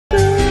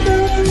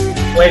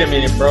Wait a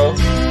minute, bro.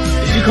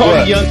 Did you call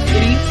me young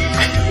kitty?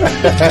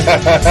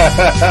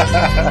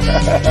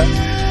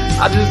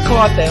 I just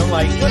caught that. I'm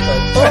like, what the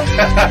fuck?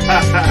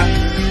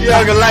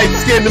 Young light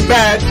skinned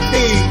bad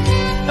thing.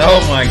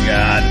 Oh my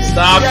god.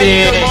 Stop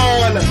it.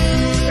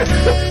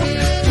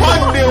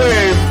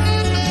 Pondering.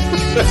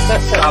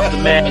 Stop the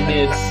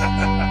madness.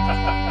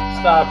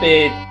 Stop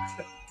it.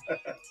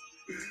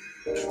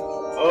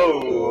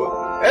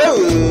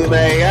 Oh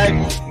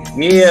man.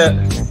 Yeah.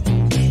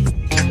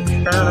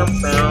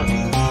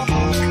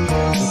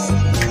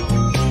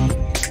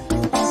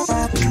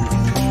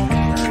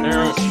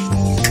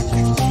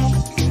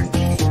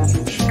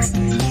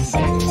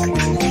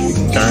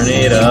 Turn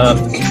it up.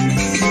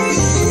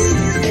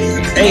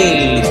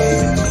 Hey,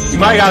 you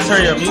might gotta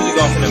turn your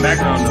music off in the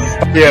background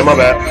though. Yeah, my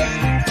bad.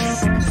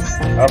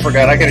 I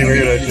forgot. I can't even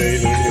hear that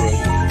shit either.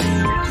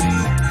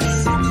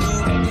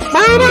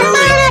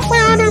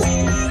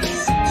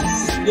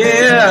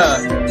 Yeah.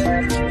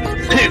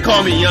 They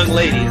call me young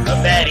lady, a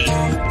baddie,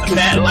 a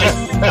bad light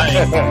skin.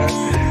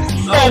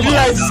 Oh,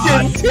 light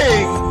skin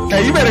ting.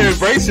 Hey, you better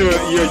embrace your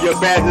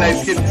bad light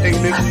skin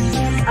tingness.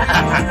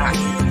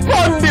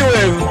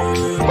 Pondering.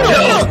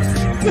 Look.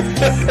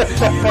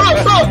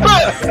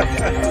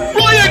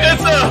 Boy, you got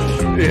some.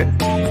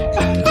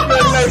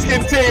 Bad light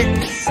skin ting.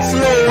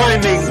 Slow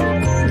winding.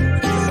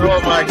 Oh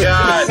my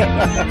god.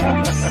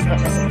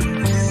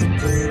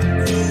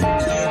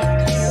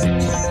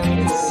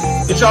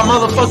 Get y'all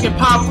motherfucking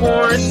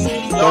popcorn,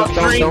 y'all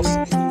drinks,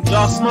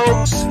 y'all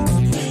smokes,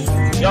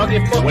 y'all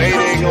get fucking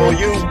waiting on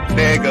you,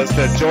 niggas,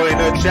 to join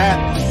the chat.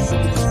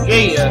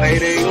 Yeah.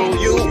 Waiting on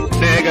you,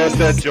 niggas,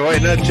 to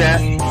join the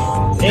chat.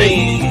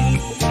 Hey.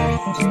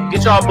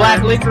 Get y'all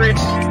black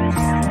licorice.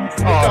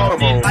 Oh,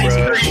 come on, ice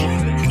bro. cream.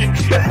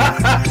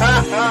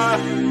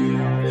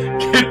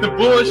 Get the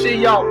bullshit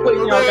y'all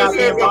putting y'all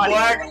goddamn body.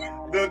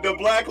 The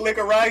black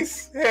liquor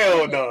rice?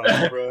 Hell no,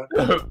 bro.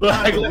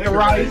 Black liquor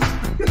rice.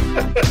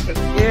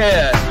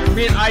 Yeah, your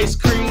mint ice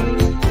cream.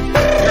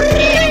 Your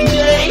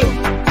PJ.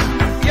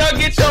 Y'all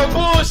get your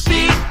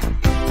bullshit.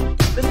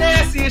 The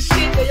nastiest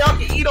shit that y'all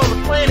can eat on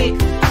the planet.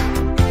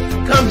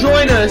 Come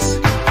join us.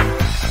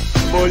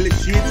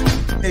 Bullshit.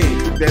 Hey,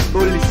 that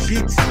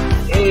bullshit.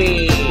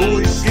 Hey.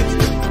 Bullshit.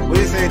 What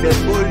you say, that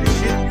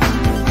bullshit?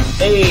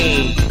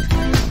 Hey.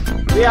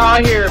 We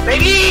out here,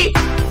 baby.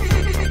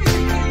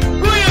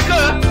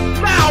 Booyaka.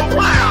 Wow,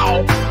 wow.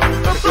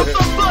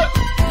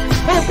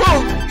 Boom,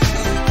 boom.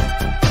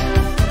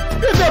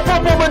 Get that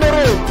pop up in the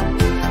room.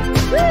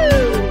 Woo.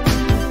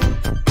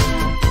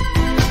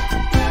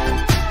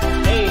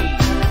 Hey.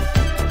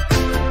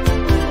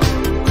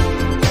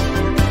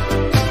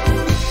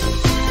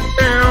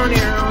 Down,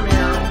 down,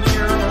 down,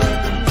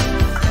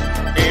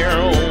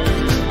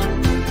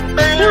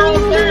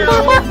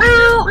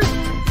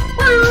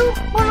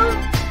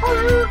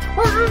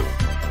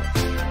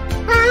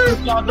 If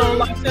y'all don't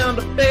like sound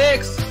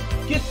effects,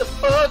 get the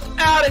fuck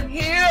out of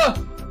here.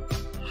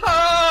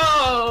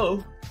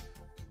 Oh.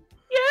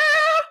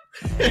 Yeah.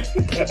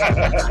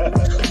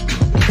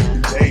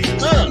 Hey.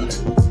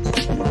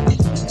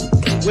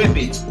 Whip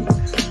it.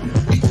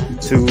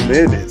 2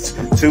 minutes.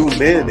 2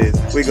 minutes.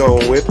 We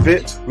gonna whip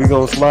it. We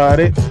gonna slide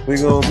it. We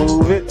gonna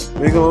move it.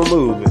 We gonna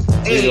move it.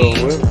 We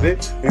gonna whip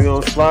it. We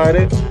gonna slide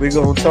it. We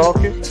gonna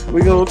talk it.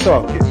 We gonna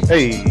talk it.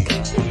 Hey.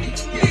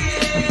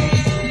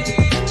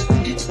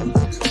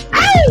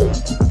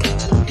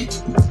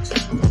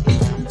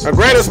 The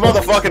greatest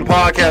motherfucking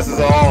podcast of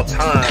all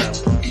time.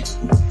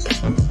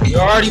 You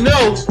already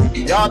know.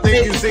 Y'all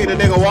think you see the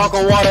nigga walk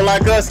on water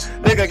like us?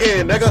 Think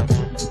again, nigga.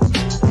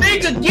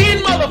 Think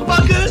again,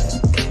 motherfuckers.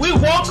 We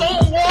walk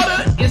on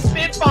water and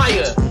spit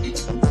fire.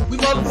 We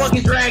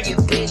motherfucking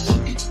dragons, bitch.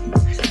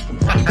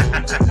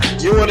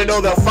 You want to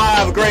know the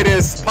 5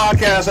 greatest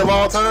podcasts of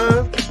all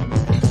time?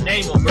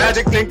 Name them, bro.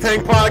 Magic Think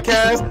Tank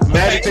Podcast,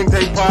 Magic Think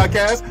Tank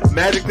Podcast,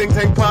 Magic Think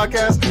Tank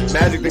Podcast,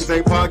 Magic Think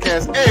Tank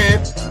Podcast,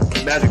 and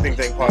Magic Think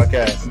Tank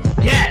Podcast.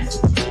 Yes.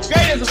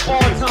 Greatest of all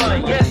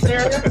time. Yes,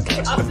 sir.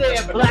 I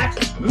said black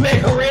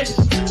licorice.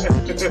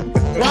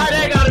 Why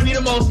that gotta be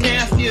the most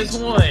nastiest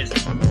one?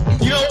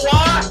 You know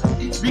why?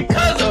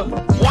 Because of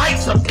white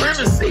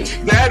supremacy.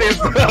 That is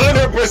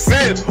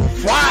 100%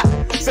 white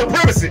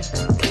supremacy.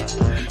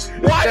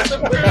 White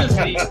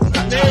supremacy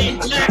made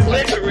black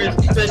licorice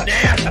the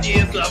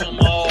nastiest of them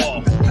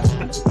all.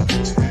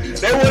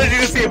 They wanted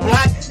you to see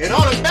black and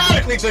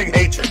automatically think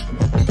hatred.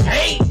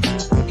 Hate,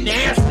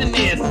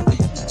 nastiness,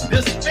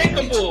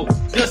 despicable,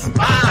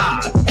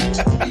 despise.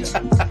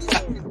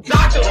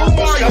 Dr.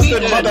 Umar, you need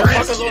to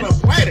address motherfuckers on the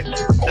planet.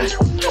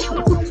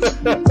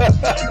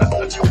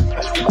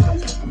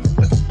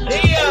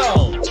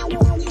 Damn.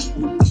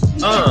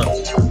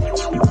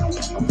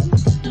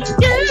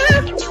 Yeah.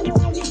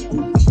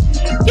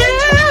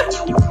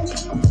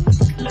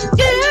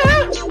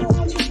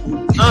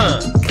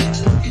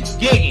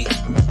 Giggy.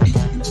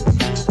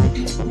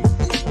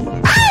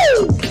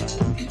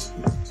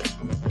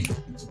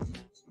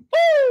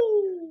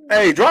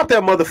 Hey, drop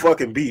that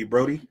motherfucking beat,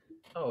 Brody.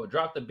 Oh,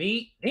 drop the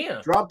beat?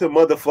 Damn. Drop the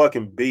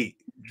motherfucking beat.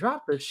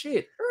 Drop the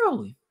shit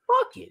early.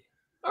 Fuck it.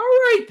 All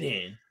right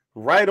then.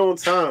 Right on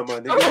time,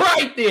 my nigga. All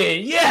right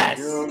then. Yes.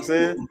 You know what I'm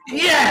saying?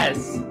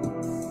 Yes.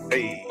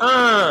 Hey.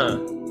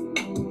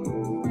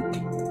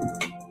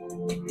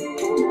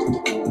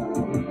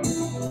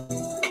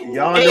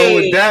 Y'all know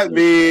what that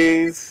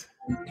means.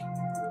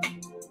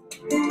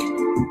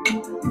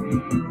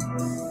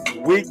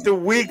 Week to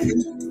week.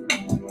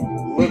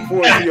 Look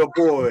forward to your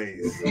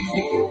boys.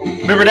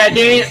 Remember that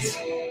dance?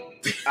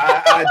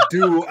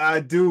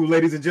 I do,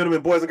 ladies and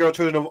gentlemen, boys and girls,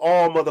 children of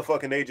all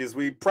motherfucking ages.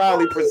 We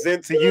proudly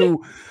present to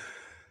you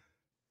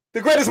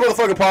the greatest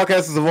motherfucking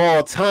podcasters of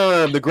all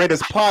time, the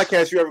greatest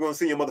podcast you're ever going to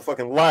see in your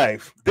motherfucking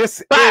life. This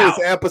is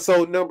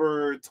episode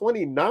number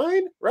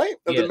 29, right?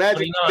 Of the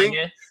Magic Think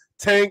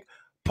Tank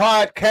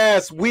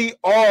podcast. We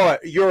are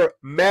your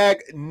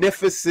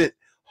magnificent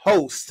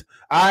host.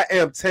 I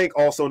am Tank,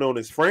 also known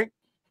as Frank.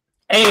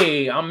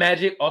 Hey, I'm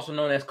Magic, also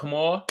known as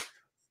Kamal.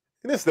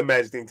 And this is the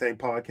Magic Think Tank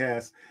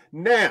podcast.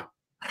 Now,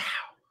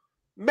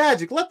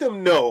 Magic, let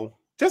them know,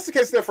 just in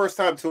case it's their first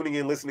time tuning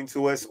in, listening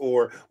to us,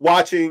 or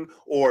watching,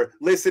 or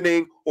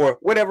listening, or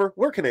whatever,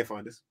 where can they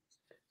find us?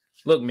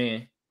 Look,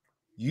 man,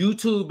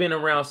 YouTube been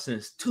around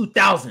since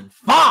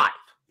 2005.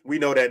 We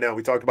know that now.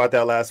 We talked about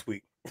that last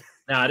week.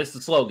 Nah, this is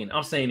the slogan.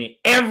 I'm saying it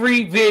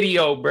every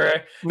video,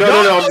 bruh.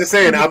 No. I'm just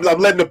saying. I'm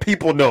letting the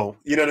people know.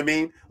 You know what I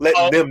mean?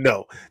 Letting them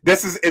know.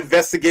 This is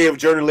investigative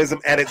journalism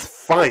at its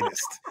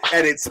finest,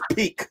 at its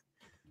peak.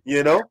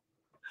 You know?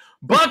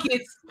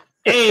 Buckets.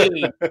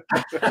 Hey.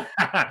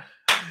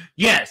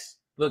 Yes.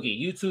 Look,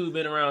 YouTube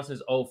been around since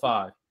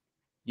 2005.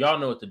 Y'all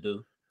know what to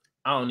do.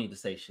 I don't need to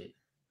say shit.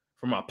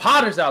 For my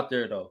potters out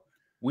there, though,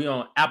 we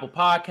on Apple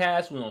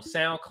Podcasts, we on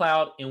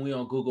SoundCloud, and we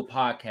on Google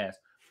Podcasts.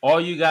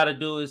 All you got to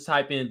do is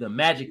type in the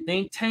Magic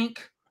Think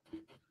Tank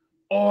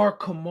or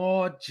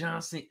Kamal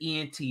Johnson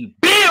ENT.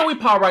 Bam! We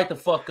pop right the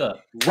fuck up.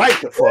 Right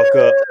the fuck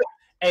up.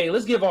 Hey,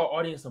 let's give our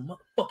audience a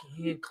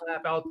motherfucking hand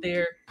clap out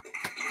there.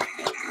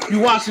 You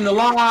watching the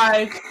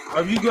live?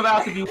 Are you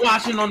about to be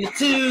watching on the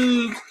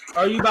tubes?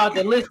 Are you about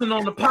to listen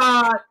on the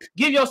pod?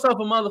 Give yourself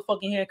a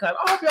motherfucking hand clap.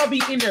 I hope y'all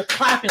be in there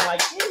clapping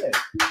like, yeah.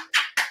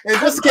 And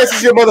just in case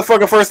it's your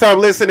motherfucking first time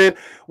listening,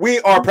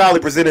 we are proudly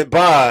presented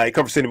by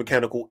Comfort City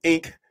Mechanical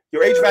Inc.,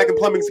 your HVAC and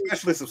plumbing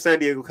specialist of San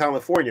Diego,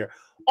 California.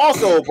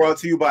 Also brought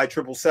to you by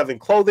 777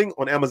 Clothing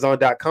on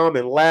Amazon.com.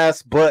 And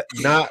last but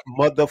not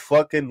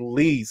motherfucking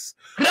least,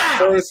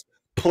 first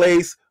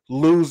place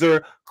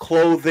loser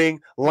clothing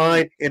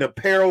line and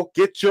apparel.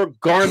 Get your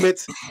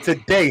garments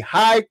today.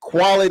 High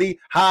quality,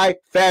 high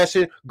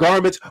fashion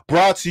garments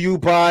brought to you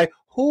by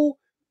who?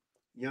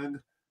 Young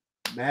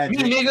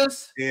Magic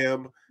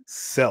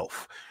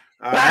himself.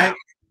 All right.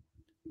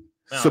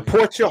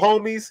 Support your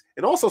homies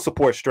and also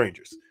support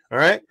strangers. All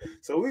right.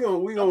 So we're gonna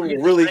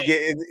really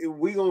get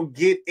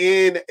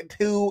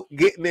into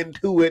getting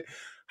into it.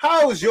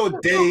 How's your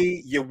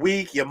day, your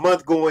week, your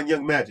month going,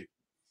 Young Magic?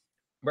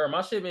 Bro,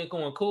 my shit been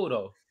going cool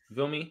though. You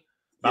feel me?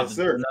 Yes,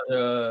 sir.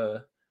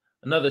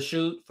 Another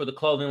shoot for the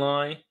clothing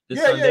line this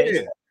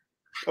Sunday. Yeah.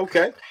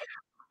 Okay.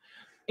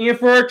 In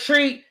for a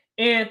treat,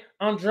 and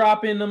I'm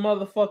dropping the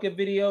motherfucking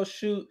video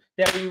shoot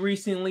that we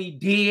recently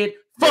did.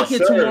 Fuck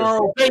it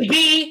tomorrow,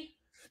 baby.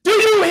 Do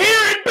you hear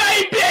it,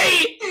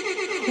 baby?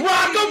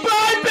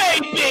 Rockabye,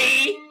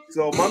 baby.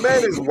 So my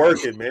man is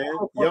working, man.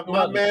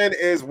 My man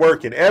is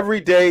working.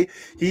 Every day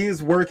he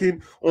is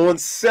working on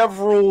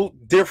several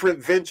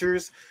different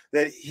ventures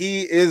that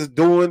he is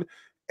doing.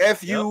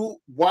 If you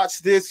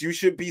watch this, you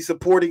should be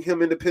supporting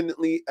him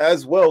independently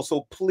as well.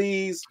 So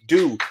please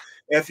do.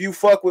 If you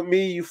fuck with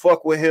me, you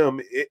fuck with him.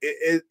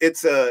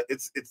 It's a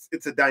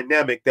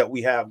dynamic that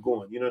we have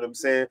going. You know what I'm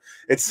saying?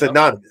 It's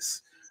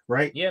synonymous,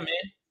 right? Yeah, man.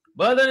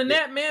 But other than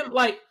that, man,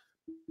 like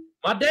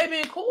my day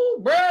been cool,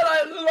 bro.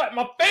 Like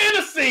my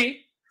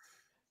fantasy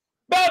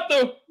about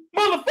the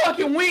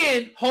motherfucking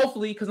win.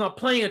 Hopefully, because I'm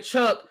playing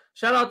Chuck.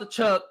 Shout out to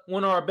Chuck,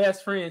 one of our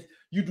best friends.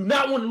 You do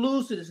not want to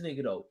lose to this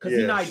nigga though, because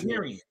he's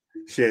Nigerian.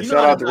 Shit,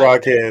 shout out to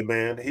Rockhead,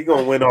 man. He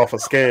gonna win off a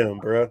scam,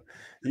 bro.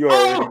 You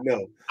already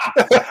know.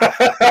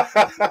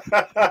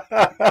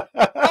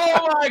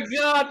 Oh my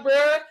god,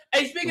 bro.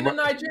 Hey, speaking of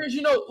Nigerians,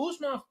 you know,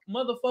 Usman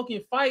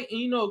motherfucking fight, and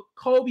you know,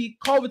 Kobe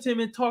Covington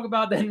and talk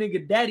about that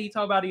nigga daddy,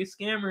 talk about he's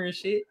a scammer and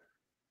shit.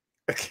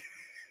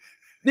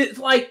 It's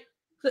like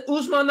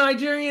Usman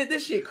Nigerian,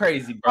 this shit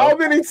crazy, bro. How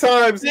many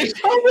times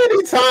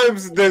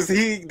does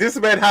this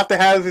man have to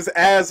have his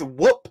ass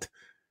whooped?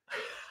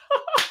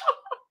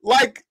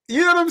 Like,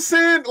 you know what I'm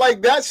saying?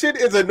 Like, that shit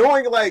is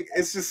annoying. Like,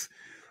 it's just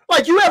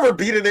like, you ever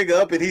beat a nigga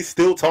up and he's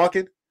still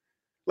talking?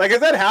 Like, has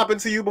that happened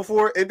to you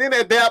before? And then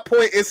at that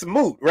point, it's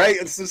moot, right?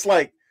 It's just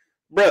like,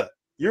 bruh,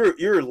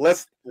 you're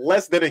less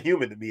than a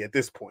human to me at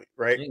this point,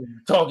 right?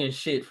 Talking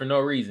shit for no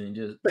reason,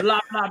 just blah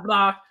blah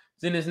blah.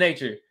 It's in his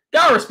nature.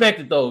 Gotta respect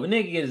it though. If a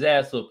nigga get his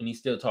ass whooped and he's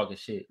still talking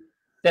shit,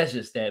 that's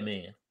just that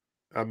man.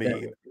 I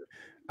mean,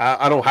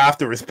 I don't have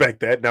to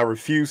respect that, and I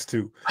refuse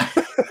to.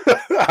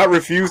 I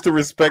refuse to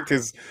respect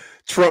his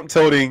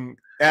Trump-toting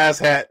ass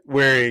hat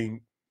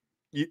wearing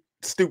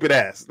stupid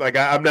ass. Like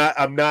I'm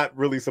not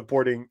really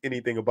supporting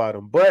anything about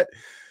him. But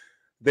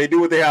they do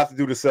what they have to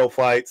do to sell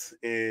fights,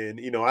 and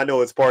I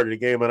know it's part of the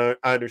game, and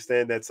I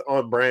understand that's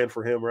on brand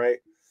for him, right?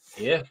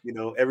 Yeah.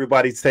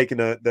 Everybody's taking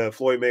the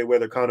Floyd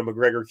Mayweather, Conor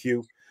McGregor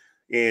cue,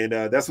 and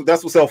that's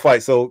what sell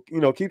fights. So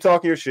keep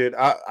talking your shit.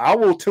 I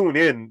will tune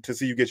in to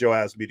see you get your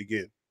ass beat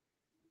again.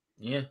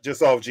 Yeah,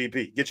 just off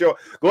GP.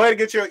 Go ahead and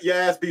get your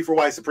ass beat for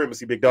white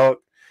supremacy, big dog.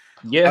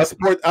 Yeah, I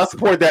support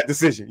that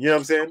decision. You know what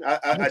I'm saying?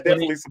 I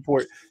definitely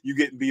support you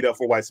getting beat up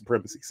for white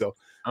supremacy. So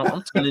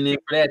I'm tuning in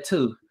for that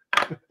too.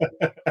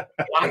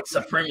 White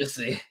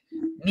supremacy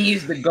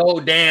needs to go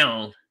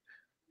down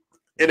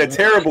in a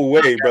terrible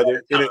way,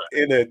 brother.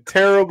 In a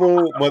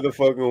terrible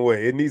motherfucking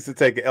way. It needs to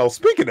take an L.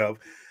 Speaking of,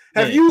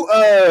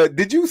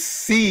 did you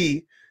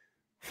see?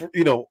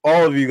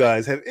 All of you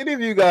guys, have any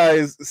of you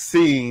guys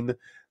seen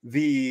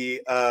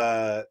the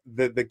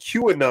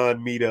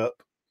QAnon meetup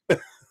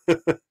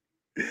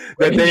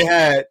that they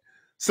had?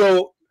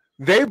 So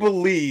they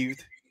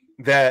believed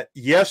that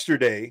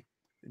yesterday,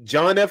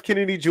 John F.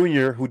 Kennedy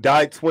Jr., who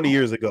died 20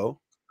 years ago,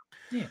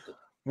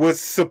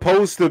 was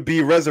supposed to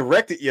be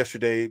resurrected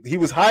yesterday. He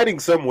was hiding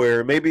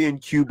somewhere, maybe in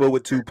Cuba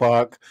with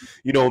Tupac,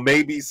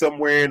 maybe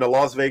somewhere in a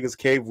Las Vegas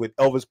cave with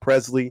Elvis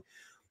Presley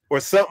or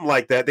something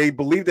like that. They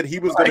believed that he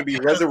was going to be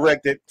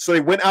resurrected. So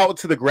they went out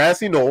to the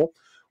grassy knoll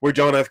where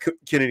John F.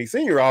 Kennedy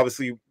Sr.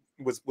 obviously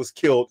was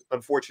killed,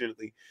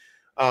 unfortunately,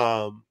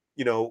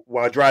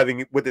 while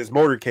driving with his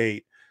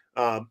motorcade,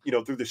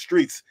 through the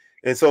streets.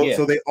 And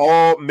so they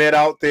all met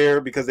out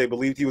there because they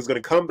believed he was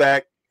going to come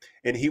back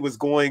and he was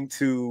going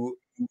to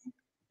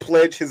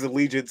pledge his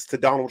allegiance to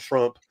Donald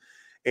Trump.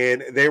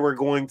 And they were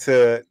going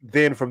to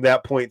then, from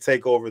that point,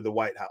 take over the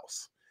White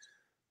House.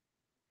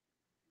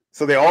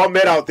 So they all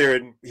met out there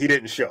and he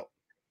didn't show,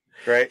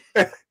 right?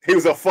 He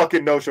was a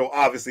fucking no-show,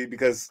 obviously,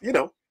 because,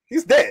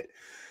 he's dead.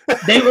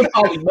 They were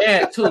probably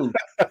mad, too.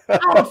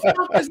 How the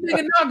fuck this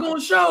nigga not going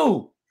to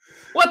show?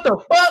 What the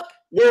fuck?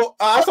 Well,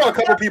 I saw a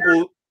couple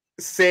people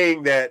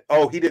saying that,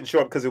 he didn't show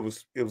up because it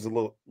was a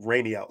little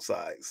rainy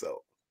outside.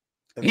 So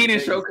he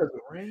didn't show because of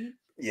rain?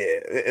 Yeah,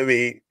 I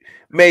mean,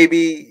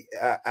 maybe,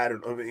 I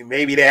don't know,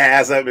 maybe that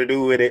has something to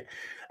do with it.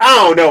 I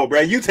don't know,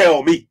 bro. You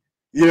tell me.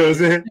 You know what I'm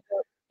saying?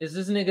 Is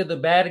this nigga the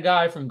bad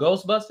guy from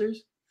Ghostbusters?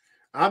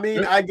 I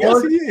mean, I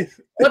guess he is.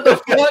 What the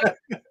fuck?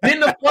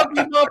 Didn't the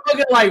fucking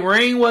motherfucker like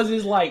rain was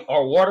his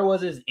or water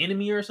was his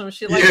enemy or some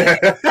shit like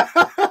that?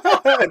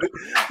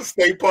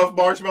 Stay Puft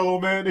Marshmallow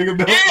Man, nigga.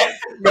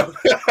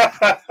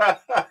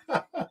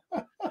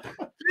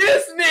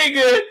 This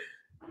nigga.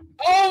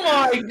 Oh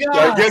my god.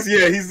 I guess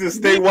he's the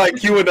Stay White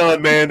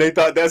QAnon man. They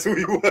thought that's who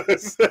he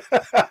was.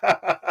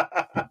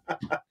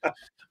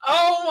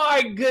 Oh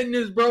my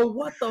goodness, bro.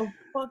 What the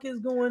fuck is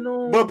going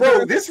on? But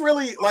bro, this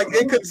really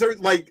it concerns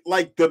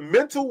like the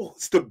mental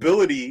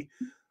stability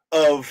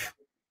of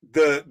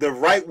the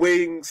right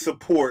wing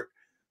support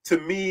to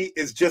me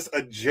is just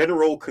a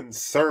general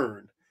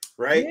concern,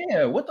 right?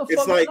 Yeah, what the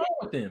fuck is wrong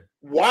with them?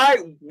 Why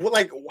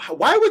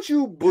would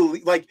you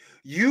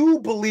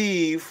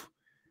believe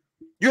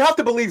you have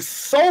to believe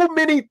so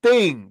many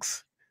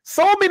things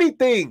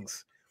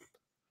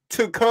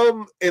to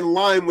come in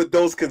line with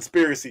those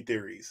conspiracy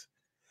theories.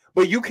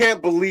 But you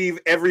can't believe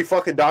every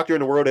fucking doctor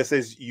in the world that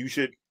says you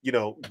should,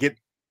 get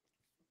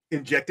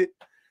injected.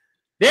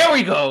 There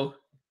we go.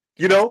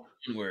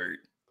 Word.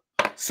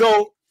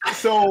 So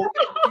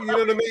you know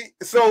what I mean?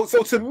 So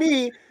to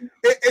me,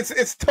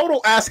 it's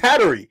total ass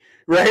hattery,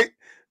 right?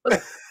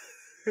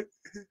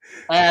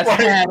 Ass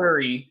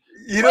hattery.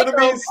 You know what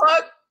I mean?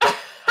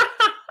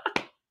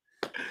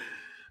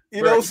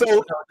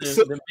 So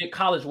the big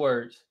college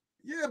words.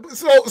 Yeah, but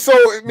so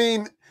I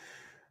mean,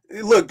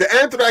 look, the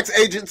anthrax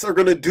agents are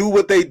going to do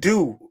what they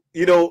do,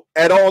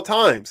 at all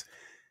times.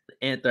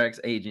 The anthrax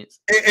agents.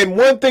 And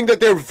one thing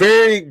that they're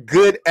very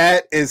good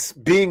at is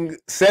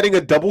setting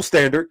a double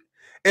standard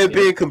and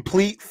being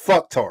complete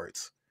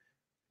fucktards.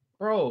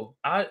 Bro,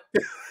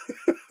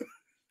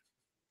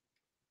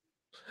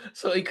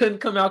 so he couldn't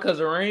come out because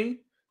of rain?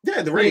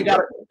 Yeah, the rain.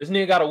 This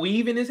nigga got a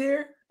weave in his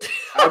hair?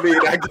 I mean,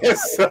 I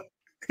guess so.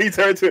 He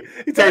turned to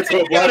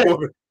a black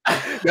woman.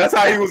 That's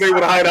how he was able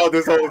to hide out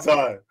this whole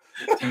time.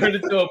 Turned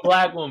into a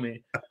black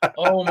woman.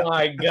 Oh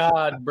my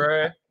god,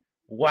 bruh.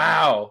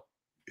 Wow.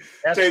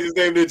 Changed his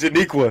name to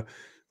Janiqua.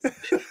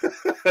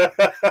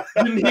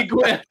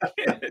 Janiqua.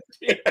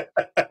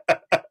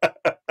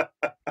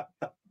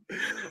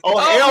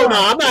 Hell no,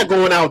 I'm not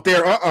going out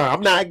there.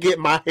 I'm not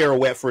getting my hair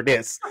wet for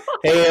this.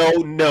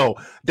 Hell no.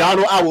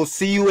 Donald, I will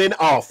see you in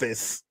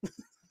office.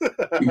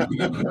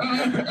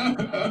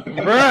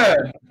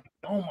 Bruh.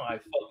 Oh my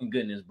fucking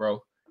goodness,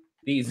 bro.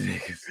 These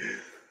niggas.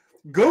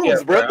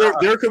 Goons, bro.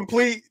 They're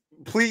complete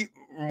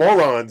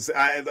morons.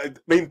 I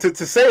mean, to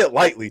say it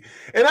lightly.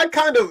 And I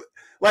kind of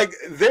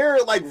they're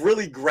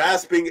really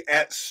grasping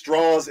at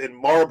straws and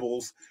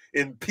marbles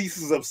and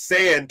pieces of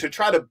sand to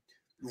try to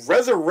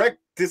resurrect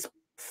this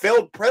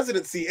failed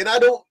presidency. And I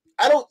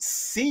don't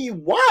see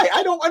why.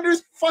 I don't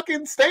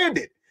understand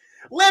it.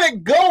 Let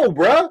it go,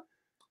 bro.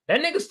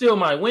 That nigga still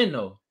might win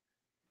though.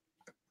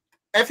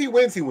 If he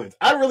wins, he wins.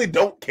 I really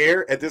don't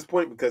care at this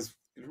point because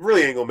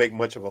really ain't gonna make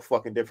much of a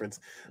fucking difference.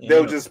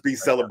 They'll just be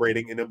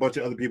celebrating, and a bunch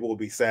of other people will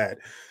be sad.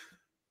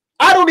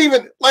 I don't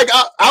even like.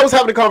 I was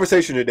having a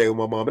conversation today with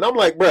my mom, and I'm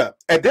like, bruh,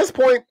 at this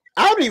point,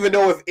 I don't even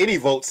know if any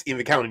votes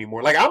even count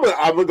anymore. Like, I'm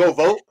gonna go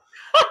vote.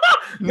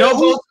 No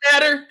votes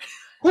matter.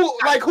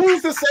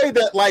 Who's to say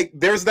that like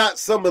there's not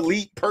some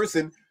elite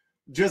person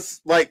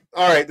just like,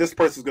 all right, this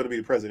person's gonna be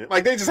the president?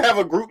 Like, they just have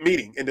a group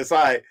meeting and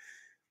decide.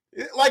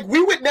 Like,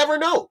 we would never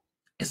know.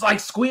 It's like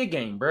Squid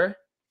Game, bruh.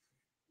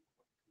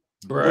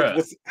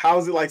 How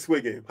is it like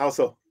Squid Game? How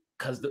so?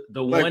 Because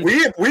the like one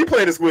we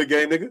played a Squid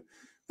Game, nigga.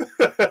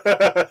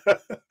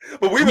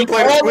 But we've been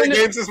playing a Squid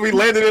Game since we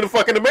landed in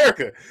fucking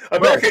America.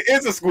 America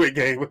is a Squid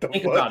Game. What the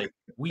Think fuck? about it.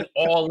 We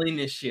all in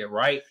this shit,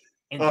 right?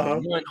 And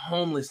the one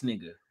homeless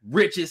nigga,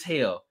 rich as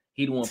hell,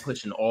 he the one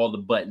pushing all the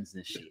buttons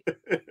and shit.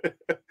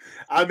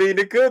 I mean,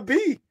 it could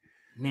be.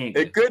 Nigga.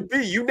 It could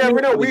be. You never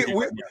know.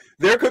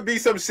 There could be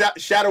some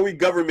shadowy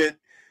government,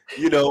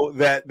 you know,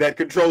 that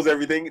controls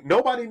everything.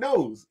 Nobody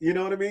knows. You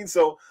know what I mean?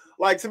 So,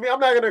 like, to me, I'm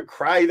not gonna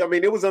cry. I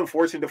mean, it was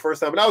unfortunate the first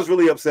time, and I was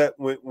really upset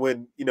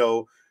when you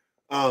know,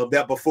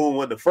 that buffoon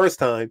won the first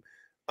time.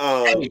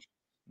 Hey,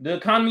 the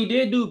economy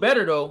did do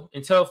better though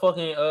until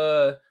fucking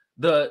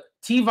the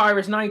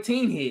T-virus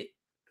 19 hit.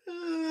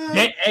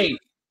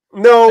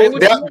 No,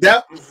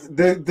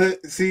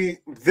 see,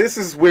 this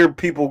is where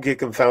people get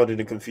confounded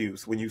and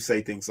confused when you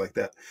say things like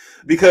that,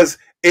 because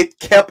it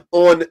kept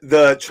on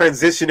the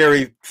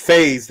transitionary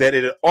phase that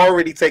it had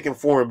already taken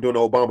form during the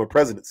Obama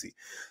presidency.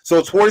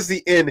 So towards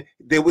the end,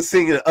 they were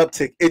seeing an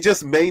uptick. It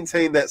just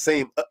maintained that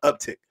same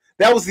uptick.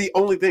 That was the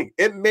only thing.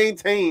 It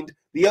maintained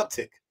the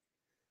uptick,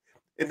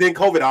 and then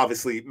COVID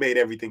obviously made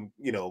everything,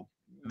 you know,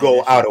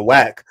 go out of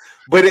whack.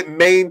 But it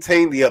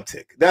maintained the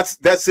uptick. That's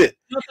it.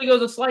 You don't think it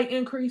was a slight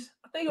increase?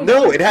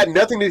 No, it had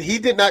nothing to. He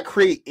did not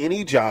create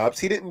any jobs.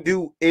 He didn't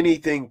do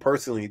anything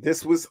personally.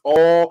 This was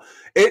all.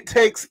 It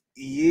takes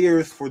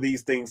years for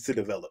these things to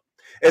develop.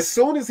 As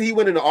soon as he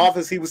went into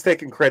office, he was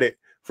taking credit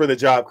for the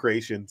job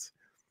creations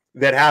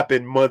that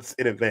happened months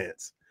in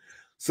advance.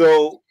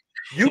 So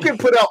you can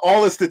put out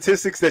all the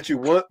statistics that you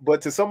want,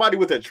 but to somebody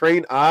with a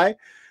trained eye,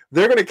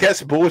 they're going to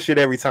catch bullshit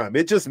every time.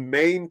 It just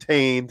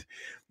maintained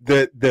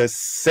the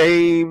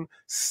same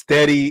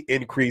steady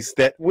increase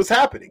that was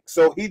happening.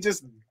 So he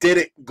just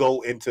didn't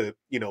go into,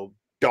 you know,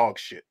 dog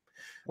shit.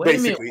 Wait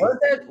basically. A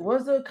minute,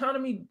 was the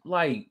economy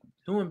like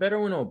doing better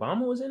when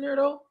Obama was in there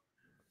though?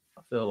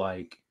 I feel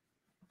like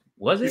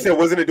was it? You said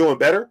wasn't it doing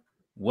better?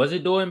 Was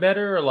it doing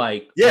better or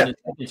like yeah? In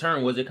the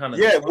turn was it kind of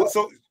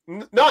so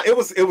no, it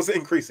was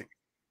increasing.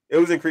 It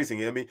was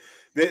increasing. I mean,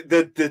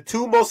 the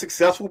two most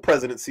successful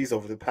presidencies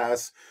over the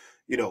past,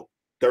 you know,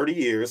 30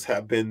 years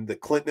have been the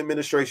Clinton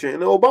administration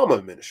and the Obama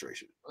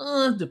administration.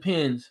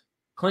 Depends.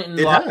 Clinton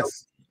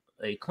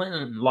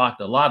locked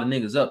a lot of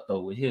niggas up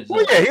though with his.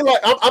 Well, yeah,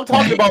 I'm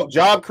talking about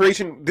job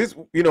creation. This,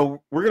 you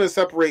know, we're gonna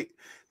separate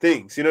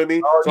things. You know what I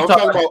mean? So I'm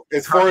talking about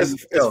as far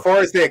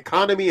as the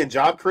economy and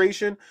job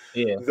creation.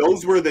 Yeah,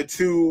 those were the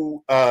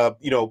two,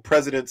 you know,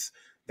 presidents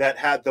that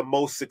had the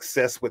most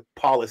success with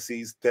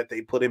policies that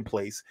they put in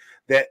place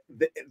that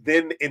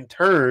then in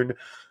turn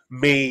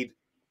made,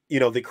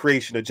 you know, the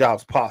creation of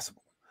jobs possible.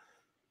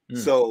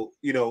 So,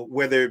 you know,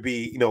 whether it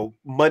be, you know,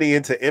 money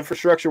into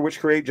infrastructure, which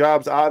create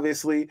jobs,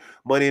 obviously,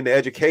 money into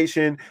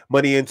education,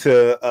 money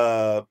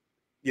into,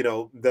 you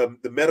know, the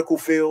medical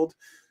field.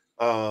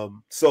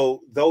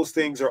 So those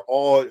things are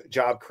all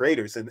job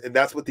creators. And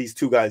that's what these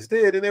two guys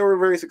did. And they were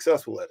very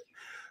successful at it.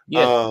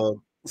 Yeah.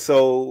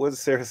 So what's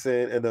Sarah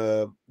saying? And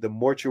the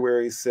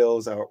mortuary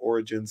sells our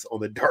origins on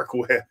the dark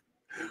web.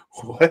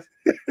 What?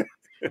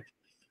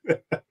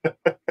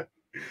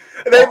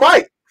 They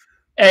might.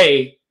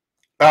 Hey.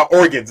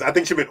 Organs. I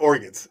think she meant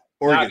organs.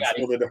 Organs.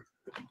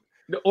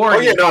 The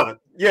organs. Oh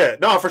yeah,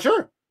 no, for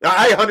sure.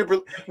 I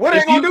 100%. What are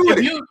they gonna do with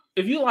it?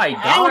 If you like,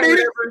 I don't need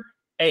it.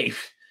 Hey,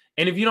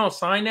 and if you don't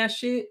sign that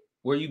shit,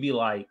 where you be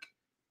like,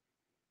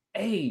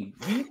 hey,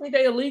 do you think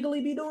they illegally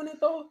be doing it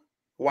though?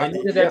 Why? And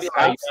yes, be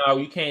like, no,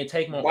 you can't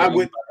take my.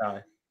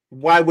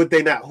 Why would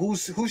they not?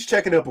 Who's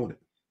checking up on it?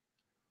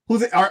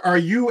 Who's it? Are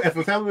you, if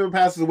a family member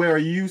passes away, are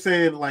you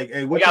saying like,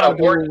 hey, what you got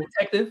an organ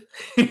detective?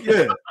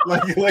 Yeah,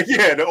 like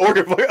yeah,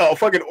 the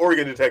fucking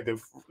organ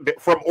detective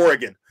from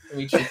Oregon.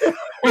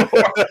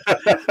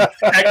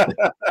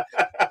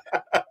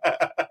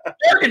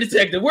 Organ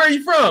detective, where are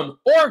you from?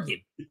 Oregon.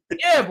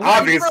 Yeah,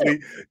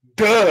 obviously.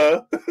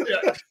 Duh.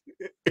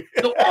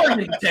 The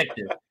organ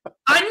detective.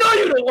 I know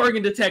you're the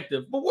organ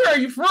detective, but where are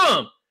you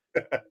from?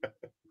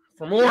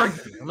 From Oregon.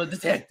 I'm a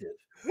detective.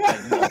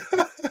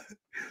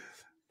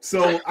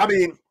 So, I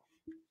mean,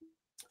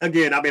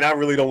 again, I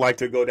really don't like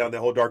to go down that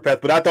whole dark path,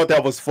 but I thought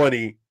that was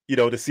funny, you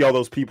know, to see all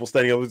those people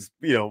standing. It was,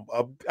 you know,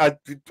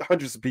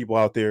 hundreds of people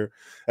out there,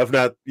 if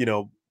not, you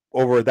know,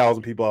 over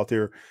 1,000 people out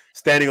there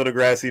standing on a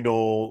grassy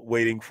knoll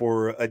waiting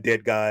for a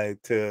dead guy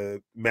to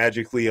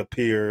magically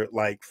appear,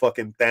 like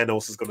fucking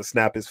Thanos is going to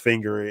snap his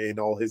finger and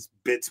all his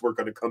bits were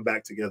going to come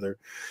back together.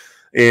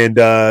 And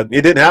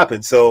it didn't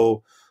happen.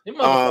 So them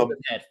motherfuckers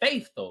had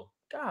faith, though.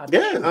 God.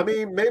 Yeah, damn. I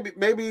mean,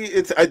 maybe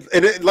it's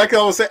like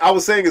I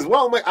was saying as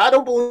well. I'm like, I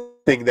don't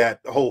believe that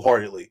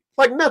wholeheartedly.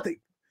 Like nothing.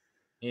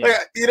 Yeah.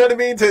 Like, you know what I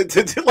mean?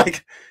 To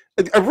like,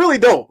 I really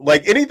don't.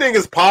 Like anything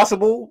is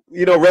possible,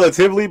 you know,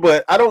 relatively,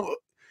 but I don't.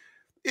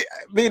 I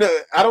mean,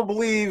 I don't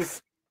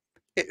believe.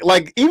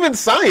 Like even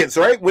science,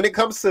 right? When it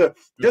comes to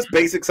just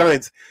basic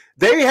science,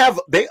 they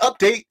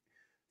update,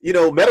 you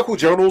know, medical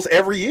journals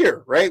every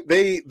year, right?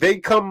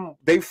 They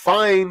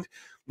find,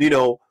 you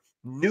know,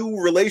 new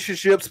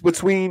relationships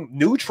between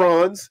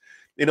neutrons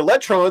and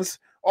electrons.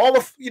 All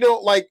of, you know,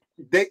 like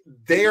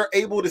they are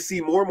able to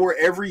see more and more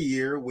every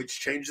year, which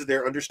changes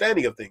their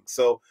understanding of things.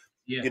 So,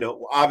 you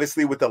know,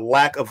 obviously with the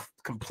lack of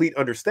complete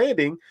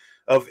understanding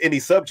of any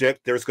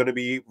subject, there's going to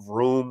be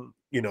room,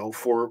 you know,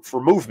 for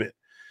movement.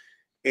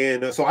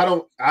 And so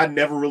I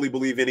never really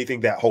believe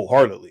anything that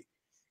wholeheartedly.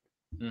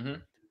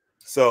 Mm-hmm.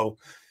 So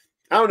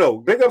I don't know.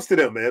 Big ups to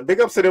them, man. Big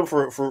ups to them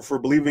for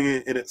believing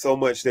in it so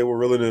much they were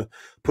willing to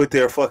put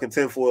their fucking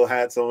tinfoil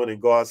hats on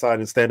and go outside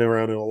and stand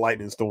around in a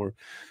lightning storm.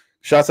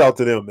 Shouts out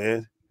to them,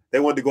 man.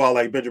 They wanted to go out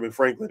like Benjamin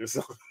Franklin or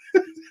something.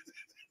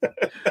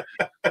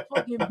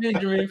 Fucking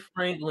Benjamin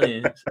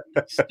Franklin.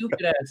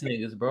 Stupid ass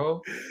niggas,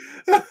 bro.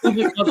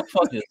 Stupid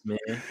motherfuckers, man.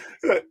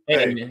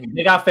 Hey, man,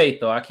 they got faith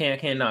though. I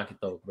can't knock it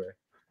though, bro.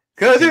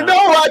 Cause you know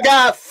I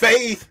got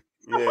faith.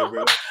 Yeah,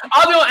 bro.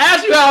 I was gonna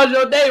ask you how was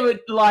your day, but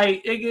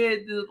like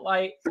again,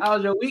 like how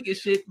was your week and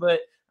shit.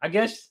 But I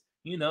guess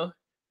you know.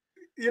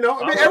 I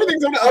mean,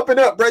 everything's on the up and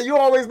up, bro. You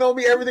always know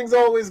me. Everything's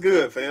always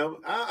good, fam.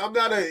 I'm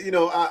not a, you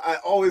know, I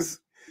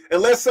always,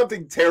 unless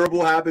something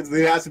terrible happens,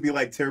 it has to be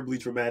like terribly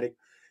traumatic.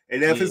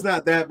 And if it's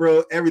not that,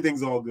 bro,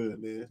 everything's all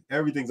good, man.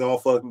 Everything's all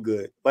fucking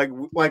good. Like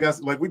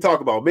we talk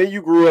about, man.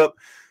 You grew up,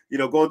 you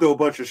know, going through a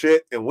bunch of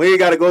shit, and we ain't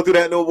got to go through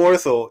that no more.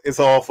 So it's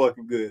all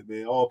fucking good,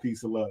 man. All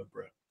peace and love,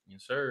 bro.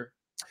 Yes, sir.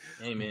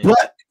 Amen.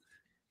 But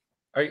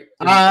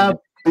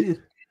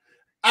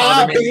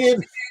I've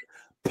been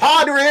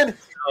pondering.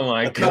 Oh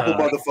my a god! couple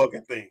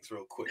motherfucking things,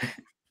 real quick.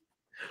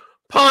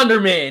 Ponder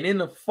Man in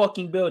the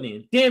fucking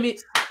building. Damn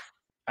it!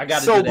 I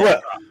gotta do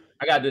that. Drop.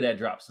 I gotta do that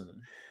drop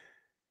soon.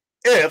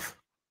 If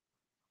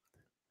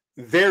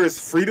there is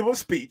freedom of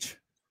speech,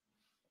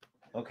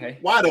 okay,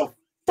 why the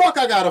fuck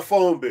I got a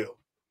phone bill?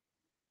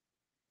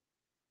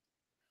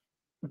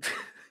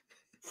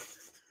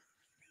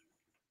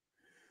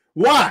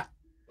 Why?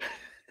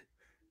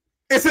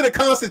 It's in the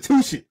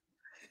Constitution.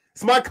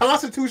 It's my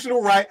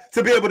constitutional right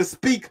to be able to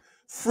speak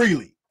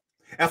freely.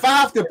 If I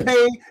have to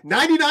pay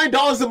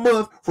 $99 a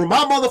month for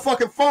my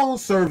motherfucking phone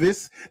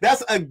service,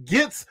 that's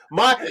against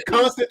my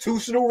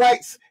constitutional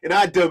rights. And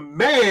I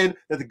demand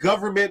that the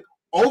government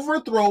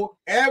overthrow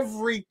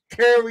every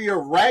carrier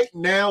right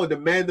now and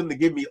demand them to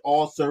give me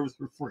all service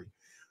for free.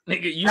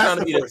 Nigga, you trying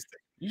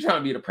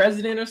to be the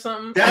president or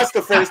something? That's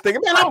the first thing.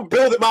 Man, I'm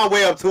building my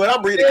way up to it.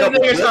 I'm reading a couple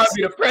of books. Trying to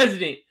be the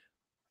president.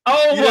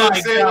 Oh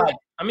my god.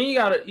 I mean,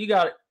 you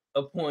got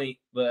a point,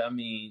 but I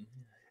mean,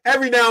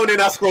 every now and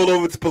then I scroll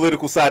over to the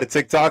political side of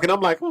TikTok and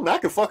I'm like, I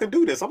can fucking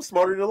do this. I'm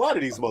smarter than a lot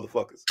of these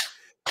motherfuckers.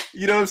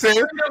 You know what I'm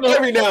saying?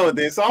 Every now and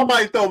then. So I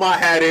might throw my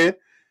hat in.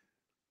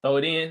 Throw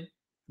it in.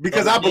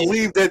 Because I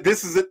believe that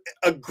this is an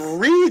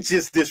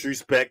egregious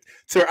disrespect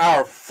to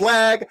our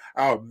flag,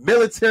 our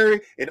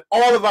military, and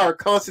all of our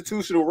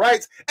constitutional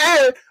rights,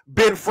 and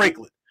Ben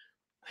Franklin.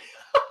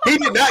 He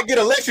did not get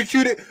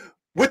electrocuted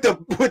with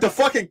the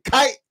fucking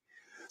kite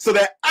so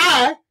that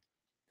I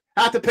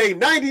have to pay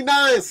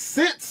 99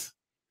 cents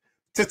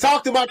to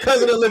talk to my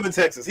cousin that lives in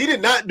Texas. He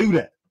did not do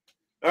that.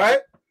 All right?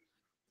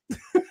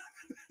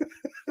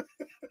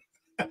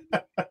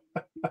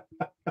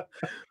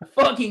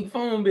 Fucking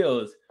phone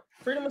bills.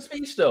 Freedom of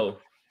speech, though.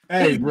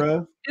 Hey,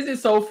 bro. Is it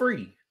so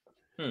free?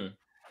 And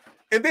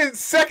then,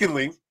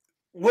 secondly,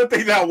 one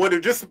thing that I wonder,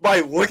 just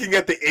by looking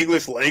at the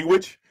English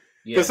language,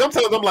 because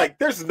sometimes I'm like,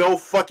 there's no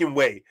fucking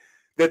way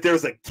that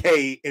there's a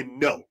K in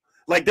no.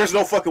 Like, there's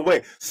no fucking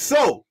way.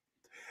 So,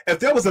 if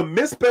there was a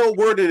misspelled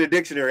word in the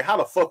dictionary, how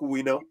the fuck would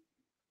we know?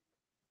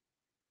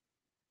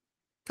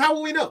 How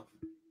would we know?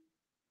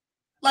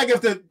 Like,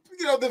 if the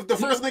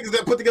first niggas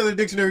that put together the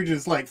dictionary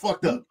just, like,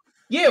 fucked up.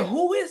 Yeah,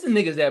 who is the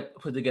niggas that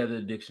put together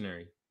the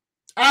dictionary?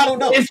 I don't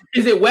know. Is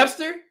it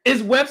Webster?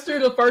 Is Webster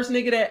the first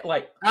nigga that,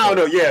 like... I don't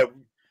know, yeah.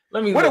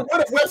 Let me. What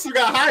if Webster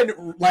got hired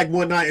like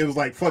one night? It was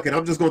like, fuck it,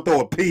 I'm just gonna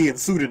throw a P in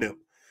pseudonym.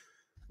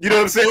 You know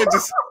what I'm saying?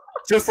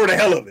 Just for the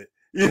hell of it.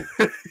 You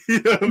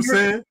know what I'm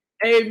saying?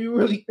 Hey, if you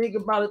really think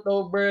about it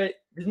though, bro,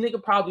 this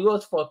nigga probably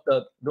was fucked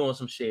up doing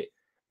some shit.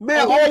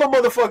 Man, all the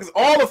motherfuckers,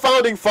 all the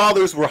founding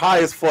fathers were high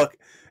as fuck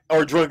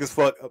or drunk as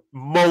fuck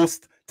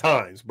most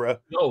times, bro.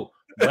 No,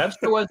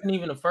 Webster wasn't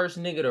even the first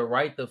nigga to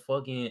write the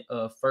fucking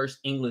first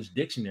English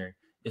dictionary.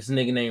 It's a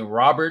nigga named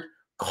Robert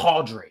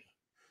Caldry.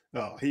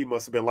 Oh, he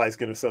must have been light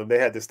skinned or something. They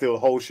had to steal a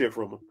whole shit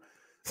from him.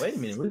 Wait a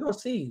minute, we're gonna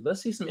see.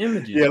 Let's see some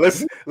images. Yeah, let's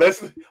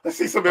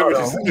see some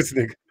images of this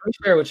nigga.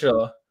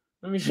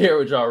 Let me share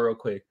with y'all real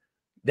quick.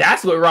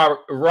 That's what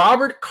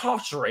Robert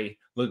Caldry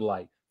looked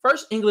like.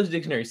 First English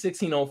dictionary,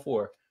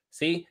 1604.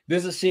 See,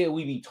 this is shit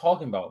we be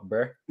talking about,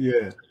 bruh.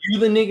 Yeah. You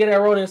the nigga that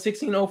wrote in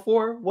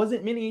 1604? Was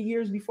it many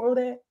years before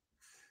that?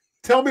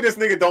 Tell me this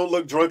nigga don't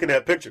look drunk in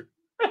that picture.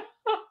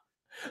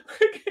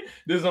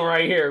 This one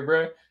right here,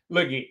 bruh.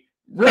 Look at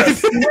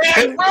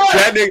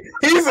that nigga,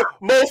 he's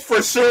most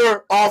for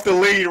sure off the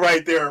lead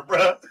right there,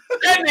 bro.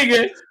 That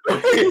nigga.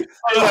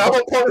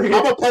 I'm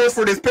gonna pose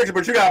for this picture,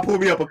 but you gotta pull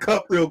me up a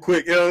cup real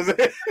quick. You know what I'm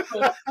saying?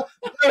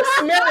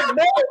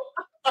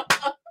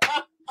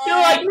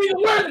 You're like, nigga,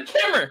 where's the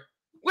camera?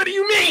 What do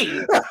you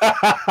mean?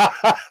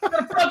 What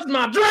the fuck is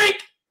my drink?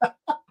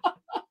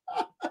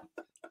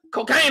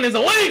 Cocaine is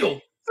illegal.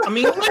 I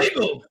mean,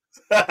 illegal.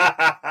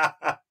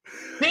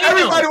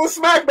 Everybody was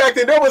smacked back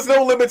then. There was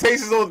no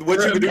limitations on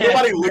what you could do.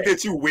 Nobody looked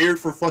at you weird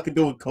for fucking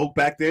doing coke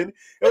back then.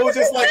 It was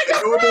just like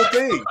a normal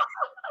thing.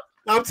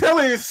 I'm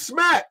telling you,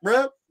 smack,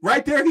 bro.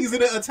 Right there, he's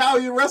in an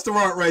Italian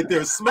restaurant right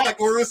there.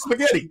 Smack ordering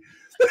spaghetti.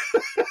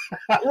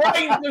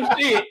 Right, some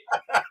shit.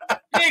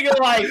 Nigga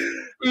like,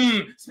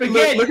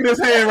 spaghetti. Look at his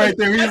hand right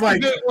there. He's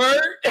like, good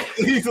word.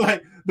 He's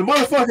like, the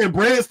motherfucking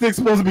breadstick's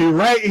supposed to be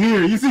right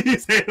here. You see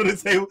his hand on the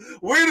table.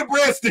 Where the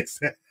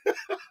breadsticks at?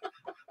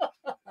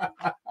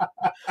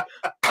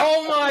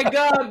 Oh my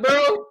god,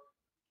 bro.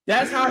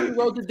 That's how he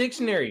wrote the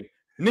dictionary.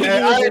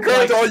 I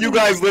encourage all you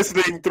guys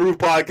listening through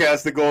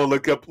podcasts to go and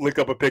look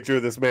up a picture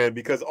of this man,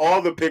 because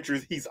all the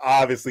pictures he's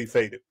obviously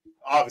faded.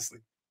 Obviously.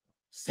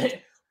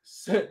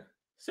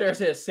 Sarah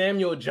says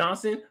Samuel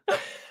Johnson.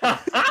 Yo,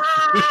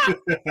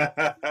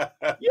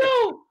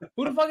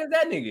 who the fuck is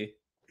that nigga?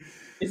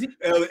 Is he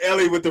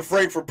L.I.E with the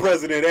Frank for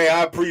president? Hey,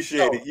 I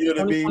appreciate it. You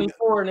know what I mean?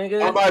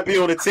 Nigga. I might be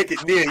on a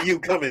ticket near you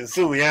coming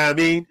soon. You know what I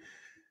mean?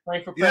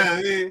 Frank for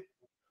president. Yeah, I mean?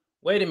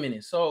 Wait a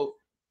minute. So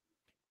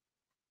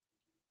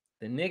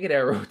the nigga that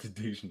wrote the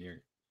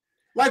dictionary,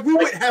 like, we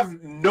would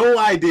have no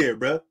idea,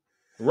 bro.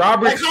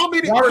 Robert. Like, how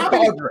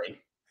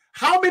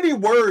many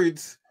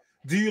words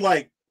do you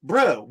like,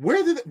 bro?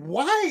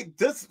 Why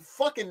does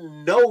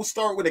fucking no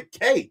start with a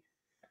K?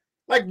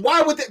 Like,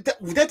 why would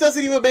that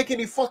doesn't even make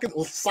any fucking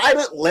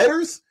silent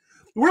letters?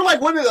 We're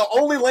like one of the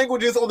only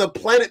languages on the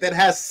planet that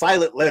has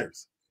silent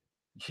letters.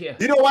 Yeah.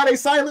 You know why they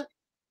silent?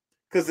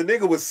 Because the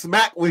nigga was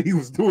smacked when he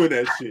was doing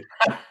that shit.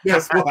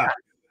 That's why.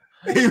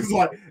 He was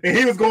like, and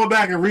he was going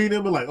back and reading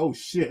them and like, oh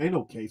shit, ain't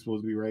no K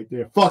supposed to be right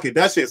there. Fuck it,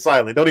 that shit's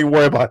silent. Don't even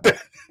worry about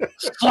that.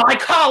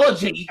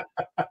 Psychology.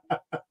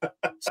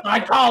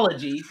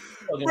 Psychology.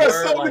 Bro,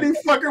 so many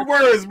fucking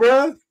words,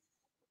 bro.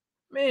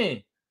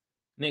 Man.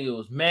 Nigga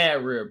was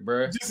mad rip,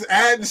 bro. Just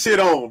adding shit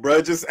on,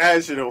 bro. Just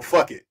add shit on.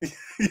 Fuck it.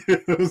 You know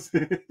what I'm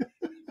saying?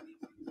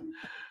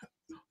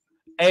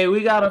 Hey,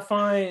 we gotta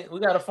find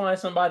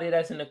somebody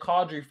that's in the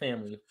Caudry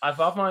family. If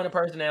I find a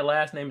person that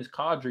last name is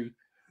Caudry,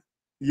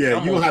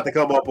 yeah, you gonna have to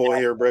come up on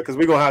here, bro, because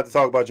we're gonna have to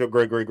talk about your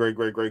great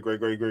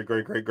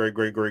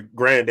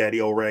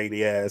granddaddy old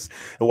raggedy ass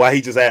and why he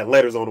just add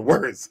letters on the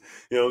words.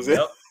 You know what I'm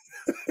saying?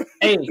 Yep.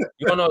 Hey,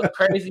 you wanna know what's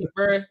crazy,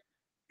 bro?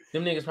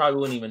 Them niggas probably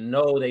wouldn't even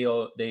know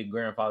they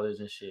grandfathers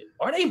and shit.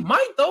 Or they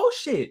might though,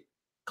 shit.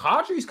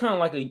 Caudry's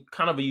kind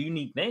of a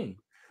unique name.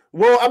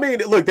 Well, I mean,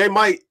 look, they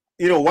might,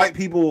 white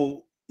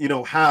people,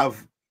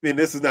 have, and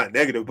this is not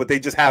negative, but they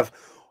just have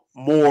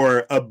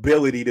more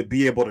ability to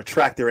be able to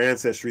track their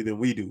ancestry than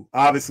we do.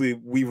 Obviously,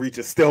 we reach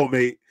a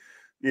stalemate,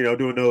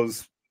 during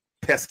those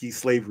pesky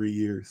slavery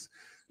years.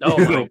 Oh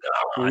my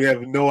God. We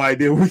have no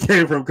idea where we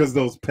came from because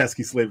those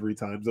pesky slavery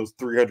times, those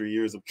 300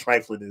 years of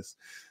triflingness.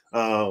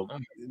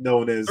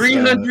 Known as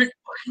 300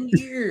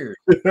 years.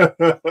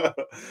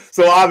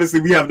 So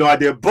obviously we have no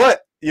idea,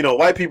 but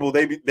white people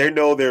they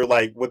know their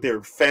like what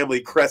their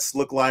family crests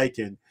look like,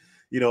 and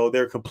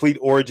their complete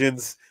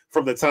origins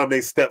from the time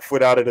they step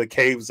foot out of the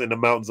caves in the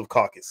mountains of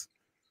Caucasus.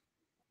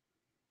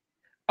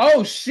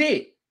 Oh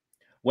shit!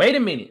 Wait a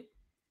minute.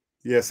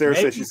 Yeah, Sarah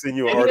said she sent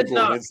you an article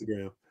on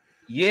Instagram.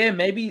 Yeah,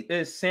 maybe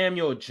it's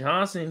Samuel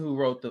Johnson who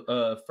wrote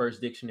the first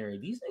dictionary.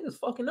 These niggas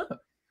fucking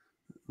up.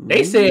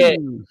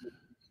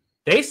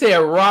 They said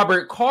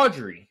Robert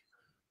Caudry.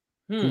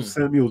 Who's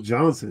Samuel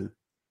Johnson?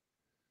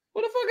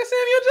 What the fuck is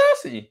Samuel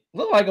Johnson?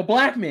 Look like a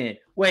black man.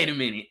 Wait a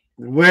minute.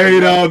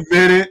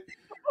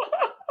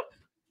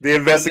 The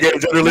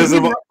investigative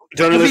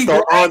journalists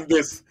are on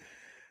this.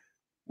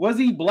 Was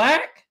he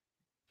black?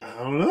 I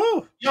don't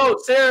know. Yo,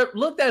 Sarah,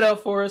 look that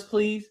up for us,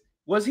 please.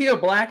 Was he a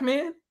black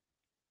man?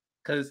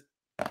 Because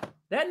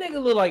that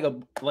nigga look like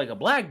a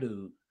black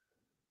dude.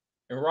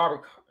 And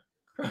Robert.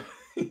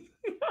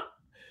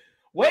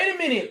 Wait a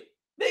minute.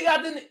 They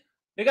got.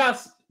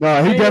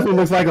 No, he definitely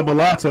looks like a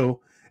mulatto,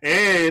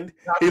 and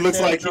he looks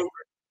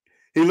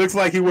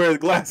like he wears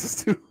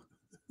glasses too.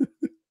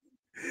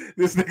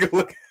 This nigga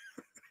look.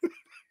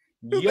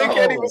 They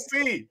can't even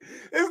see.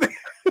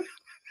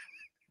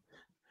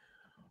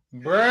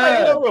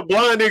 Bruh. A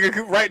blind nigga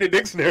could write the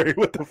dictionary.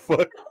 What the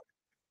fuck?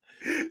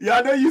 Yeah,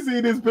 I know you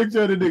seen this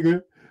picture of the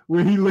nigga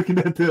when he looking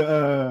at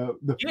the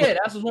yeah,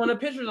 that's one of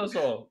the pictures I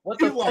saw. What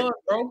the fuck,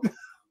 bro?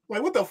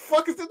 Like, what the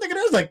fuck is this nigga?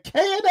 There's a K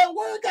in that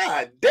word?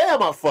 God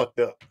damn, I fucked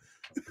up.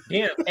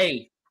 Damn,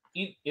 hey,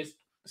 it's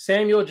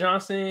Samuel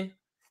Johnson.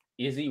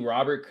 Is he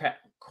Robert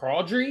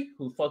Caudry?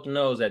 Who fucking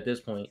knows at this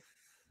point?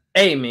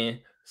 Hey, man.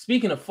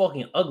 Speaking of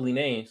fucking ugly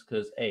names,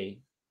 because, hey,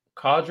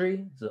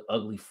 Caudry is an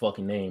ugly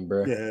fucking name,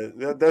 bro.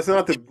 Yeah, that's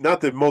not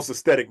the most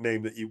aesthetic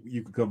name that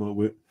you can come up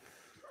with.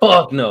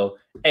 Fuck no.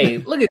 Hey,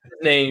 look at this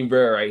name,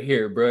 bro, right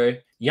here, bro.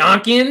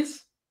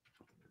 Yonkins?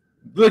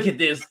 Look at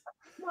this.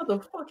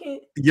 Motherfucking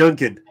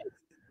Youngkin.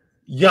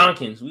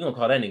 Yonkins. We gonna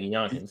call that nigga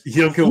Yonkins.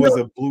 Youngkin was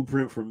a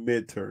blueprint for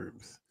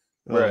midterms.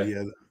 Bruh. Oh,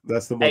 yeah.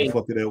 That's the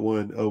motherfucker that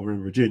won over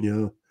in Virginia,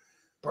 huh?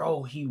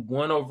 Bro, he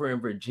won over in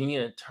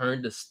Virginia and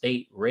turned the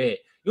state red.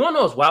 You wanna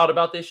know what's wild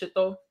about this shit,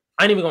 though?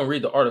 I ain't even gonna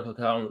read the article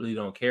because I really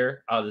don't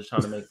care. I was just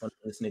trying to make fun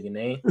of this nigga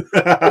name.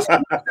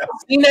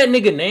 Seen that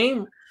nigga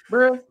name,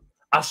 bro?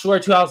 I swear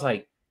to you, I was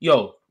like,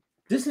 yo,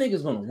 this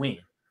nigga's gonna win.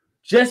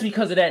 Just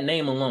because of that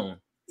name alone.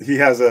 He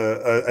has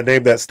a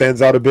name that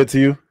stands out a bit to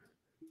you?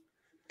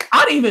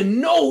 I didn't even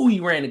know who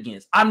he ran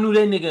against. I knew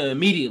that nigga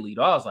immediately,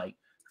 though. I was like,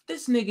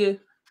 this nigga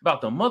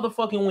about to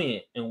motherfucking win.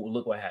 And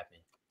look what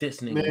happened. This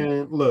nigga.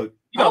 Man, look,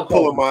 I'm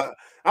pulling my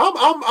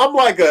I'm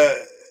like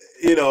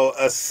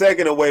a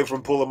second away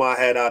from pulling my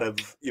head out of,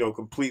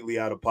 completely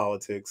out of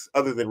politics,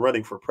 other than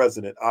running for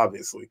president,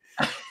 obviously.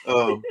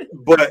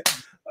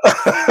 But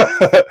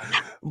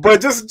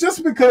but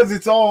just because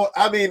it's all,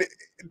 I mean,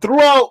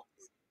 throughout,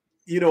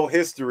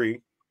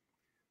 history,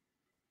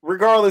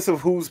 regardless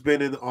of who's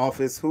been in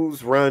office,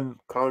 who's run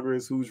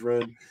Congress, who's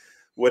run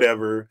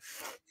whatever,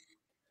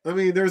 I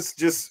mean, there's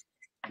just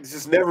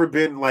never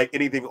been like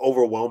anything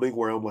overwhelming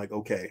where I'm like,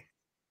 okay,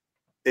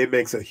 it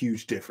makes a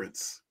huge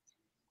difference.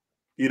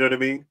 You know what I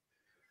mean?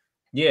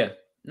 Yeah.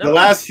 No. The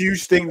last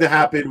huge thing that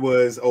happened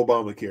was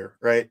Obamacare,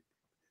 right?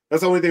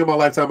 That's the only thing in my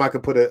lifetime I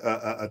could put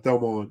a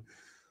thumb on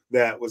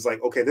that was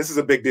like, okay, this is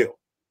a big deal,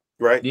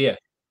 right? Yeah.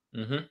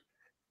 Mm-hmm.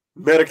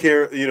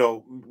 Medicare,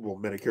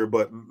 Medicare,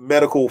 but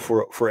medical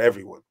for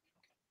everyone.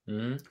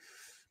 Mm-hmm.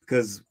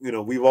 Because,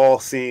 we've all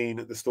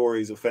seen the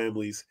stories of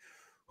families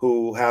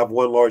who have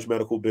one large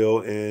medical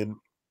bill and,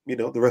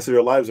 the rest of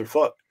their lives are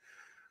fucked.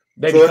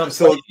 They become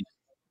slaves.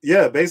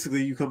 Yeah,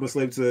 basically you become a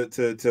slave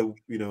to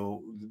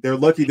they're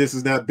lucky this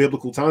is not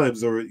biblical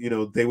times, or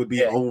they would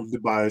be owned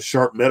by a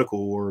Sharp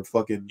Medical or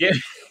fucking you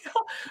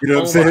know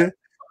what I'm saying?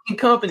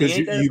 Company,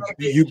 because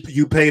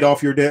you paid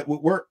off your debt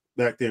with work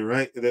back then,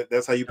 right?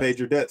 That's how you paid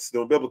your debts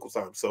during biblical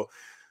times. So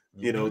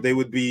they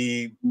would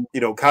be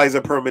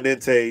Kaiser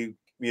Permanente,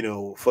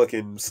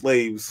 fucking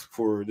slaves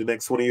for the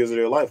next 20 years of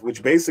their life,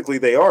 which basically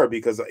they are,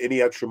 because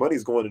any extra money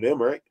is going to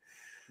them, right?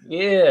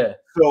 Yeah.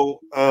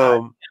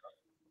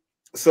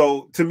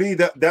 So to me,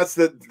 that's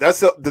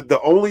the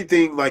only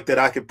thing like that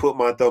I could put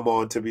my thumb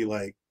on to be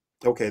like,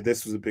 okay,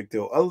 this was a big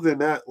deal. Other than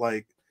that,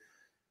 like,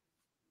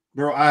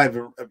 bro, I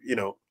haven't,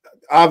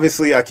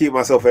 obviously I keep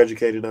myself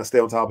educated and I stay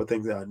on top of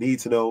things that I need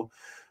to know.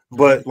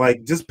 But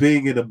like just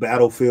being in a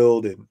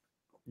battlefield and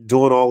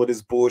doing all of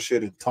this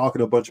bullshit and talking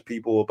to a bunch of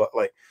people about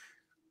like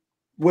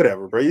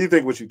whatever, bro. You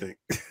think what you think.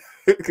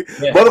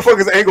 Yeah.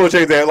 Motherfuckers ain't gonna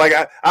change that. Like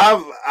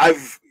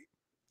I've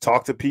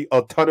talked to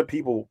a ton of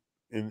people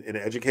in an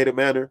educated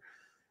manner.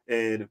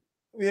 And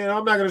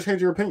I'm not going to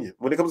change your opinion.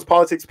 When it comes to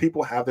politics,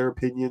 people have their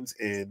opinions,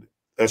 and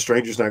a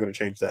stranger's not going to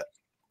change that.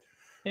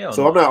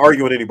 So I'm not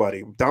arguing with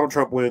anybody. Donald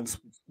Trump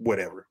wins,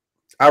 whatever.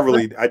 I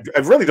really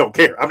don't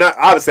care. I'm not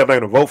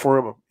going to vote for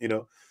him,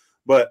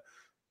 but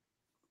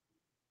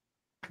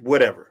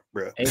whatever,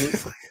 bro.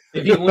 If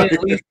he wins,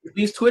 at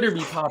least Twitter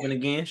be popping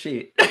again.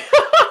 Shit. That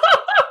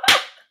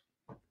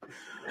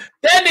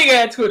nigga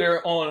had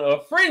Twitter on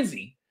a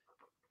frenzy.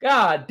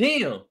 God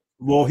damn.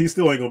 Well, he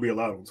still ain't going to be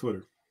allowed on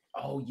Twitter.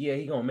 Oh yeah,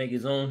 he gonna make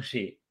his own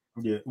shit.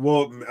 Yeah.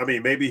 Well, I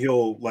mean, maybe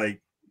he'll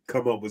like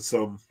come up with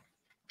some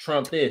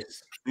Trump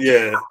this.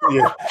 Yeah.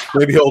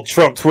 Maybe he'll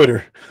Trump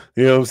Twitter.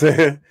 You know what I'm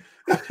saying?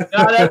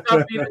 No, that's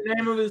gonna be the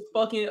name of his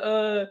fucking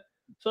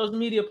social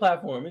media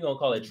platform. We're gonna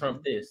call it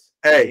Trump this.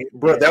 Hey,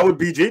 bro, that would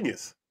be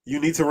genius. You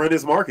need to run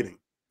his marketing.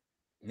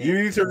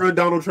 You need to run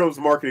Donald Trump's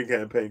marketing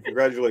campaign.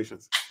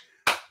 Congratulations.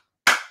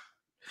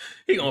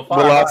 He gonna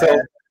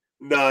fire.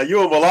 Nah, you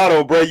a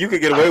mulatto, bro. You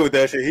could get away with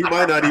that shit. He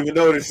might not even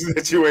notice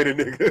that you ain't a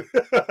nigga.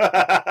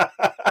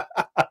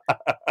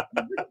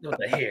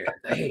 The hair.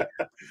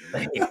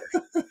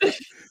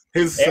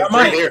 His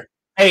hair.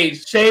 Hey,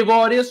 shave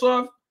all this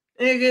off,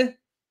 nigga.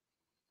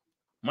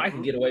 Mike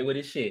can get away with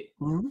his shit.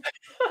 Mm-hmm.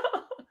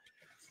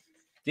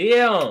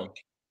 Damn,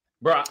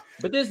 bro.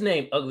 But this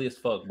name ugly as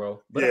fuck,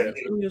 bro. But I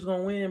think he was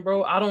gonna win,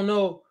 bro. I don't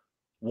know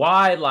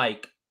why,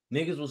 like,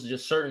 niggas was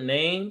just certain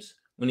names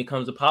when it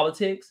comes to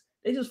politics.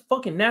 They just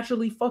fucking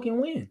naturally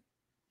fucking win.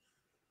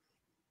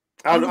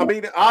 I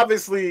mean,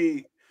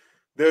 obviously,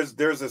 there's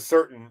a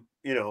certain,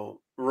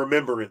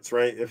 remembrance,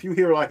 right? If you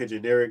hear like a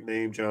generic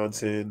name,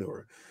 Johnson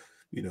or,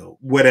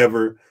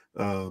 whatever,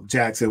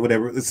 Jackson,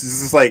 whatever, it's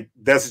just like,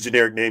 that's a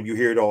generic name. You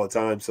hear it all the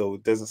time, so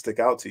it doesn't stick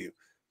out to you.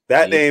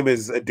 That name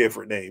is a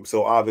different name,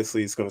 so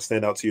obviously it's going to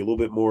stand out to you a little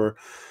bit more.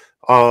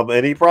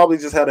 And he probably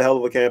just had a hell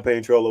of a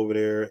campaign trail over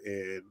there,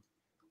 and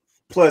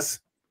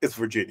plus, it's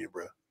Virginia,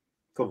 bro.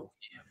 Come on.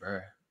 Yeah,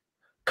 bro.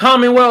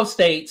 Commonwealth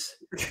states.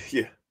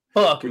 Yeah.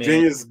 Fuck,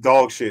 Virginia's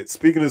dog shit.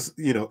 Speaking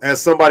of,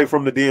 as somebody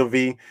from the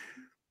DMV,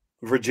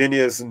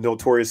 Virginia is a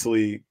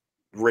notoriously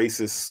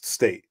racist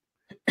state.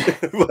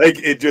 Like,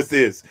 it just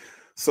is.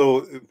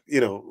 So,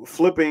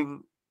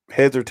 flipping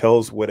heads or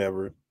tails,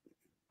 whatever.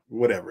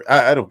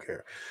 I don't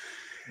care.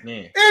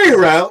 Man.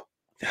 Anyway,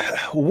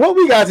 what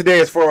we got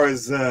today as far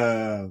as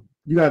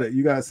you got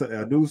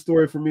a news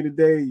story for me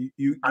today?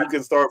 You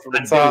can start from the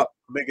top,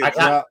 make it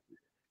drop.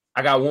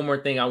 I got one more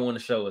thing I want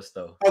to show us,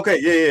 though. Okay,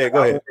 yeah,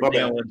 go ahead. My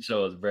bad. I want to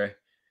show us, bro.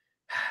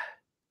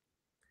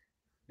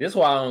 This is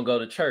why I don't go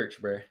to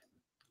church, bro.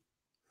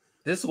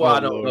 This is why I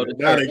don't go to church.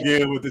 Not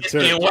again with the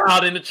church. Getting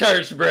wild in the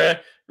church, bro.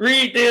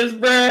 Read this,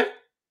 bro.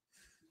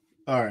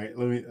 All right,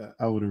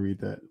 I want to read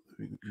that.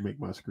 Let me make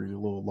my screen a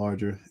little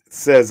larger. It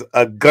says,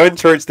 a gun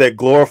church that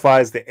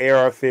glorifies the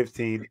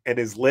AR-15 and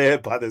is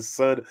led by the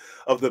son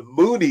of the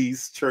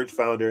Moonies church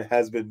founder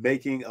has been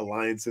making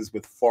alliances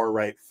with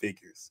far-right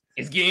figures.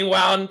 It's getting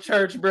wild in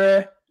church,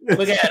 bro.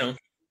 Look at him.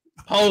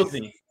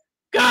 Posing.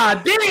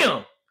 God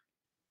damn.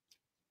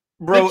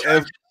 Bro, the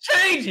church is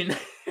changing.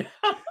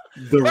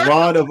 The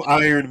Rod of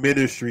Iron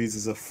Ministries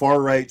is a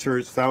far-right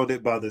church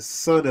founded by the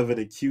son of an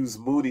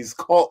accused Moonies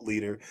cult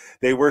leader.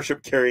 They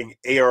worship carrying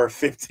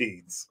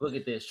AR-15s. Look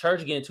at this.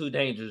 Church getting too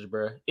dangerous,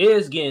 bro. It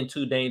is getting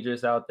too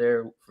dangerous out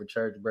there for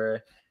church, bro.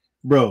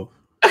 Bro.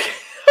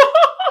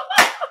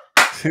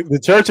 The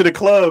church and the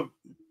club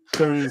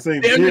turning the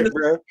same shit,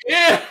 bro.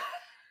 Yeah.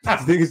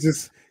 Niggas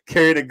just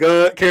carrying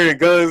guns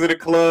in the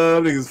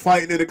club. Niggas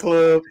fighting in the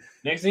club.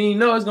 Next thing you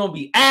know, it's going to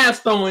be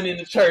ass throwing in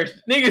the church.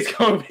 Niggas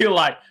going to be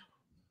like,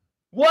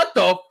 what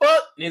the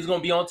fuck? And it's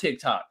gonna be on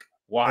TikTok.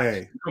 Watch.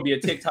 Hey. It's gonna be a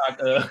TikTok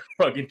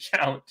fucking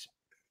challenge.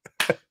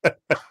 It's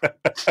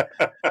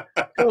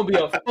gonna be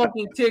a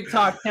fucking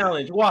TikTok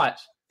challenge. Watch.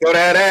 Throw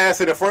that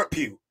ass in the front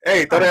pew.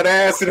 Hey, throw that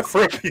ass in the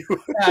front pew.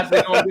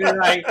 They're gonna be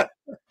like,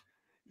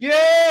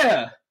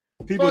 yeah.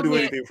 People do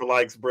anything for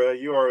likes, bro.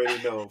 You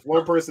already know. If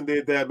one person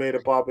did that, made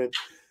it poppin',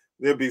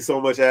 there'd be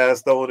so much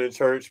ass thrown in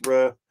church,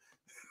 bro.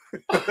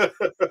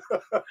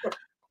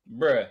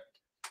 Bruh.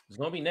 It's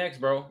gonna be next,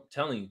 bro. I'm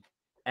telling you.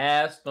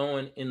 Ass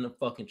throwing in the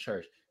fucking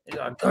church. They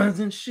got guns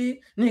and shit.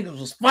 Niggas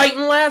was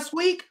fighting last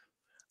week.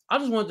 I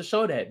just wanted to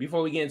show that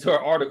before we get into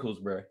our articles,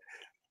 bro.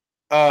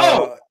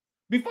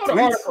 Before the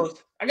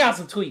articles, I got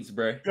some tweets,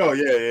 bro. Oh,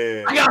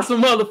 yeah. I got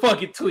some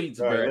motherfucking tweets,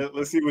 bro. Right,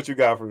 let's see what you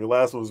got from your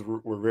last ones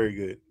were very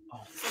good.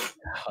 Oh,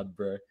 my God,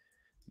 bro.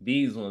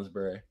 These ones,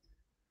 bro.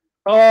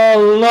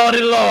 Oh,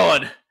 Lordy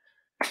Lord.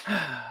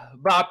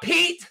 By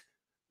Pete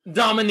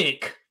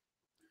Dominic.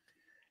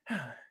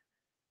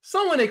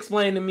 Someone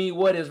explain to me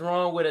what is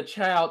wrong with a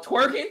child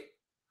twerking.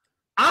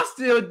 I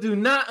still do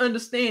not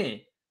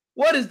understand.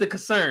 What is the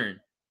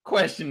concern?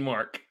 Question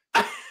mark.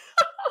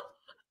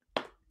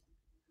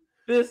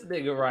 This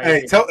nigga right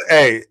here.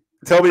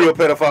 Tell me you're a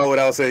pedophile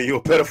without saying you're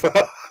a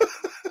pedophile.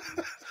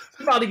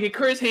 I'm about to get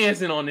Chris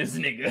Hansen on this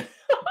nigga.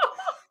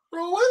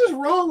 Bro, what is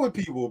wrong with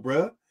people,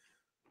 bro?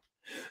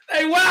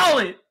 They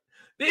wildin'.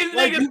 These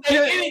niggas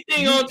say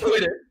anything on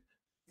Twitter.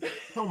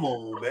 Come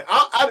on, man.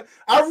 I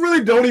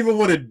really don't even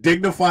want to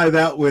dignify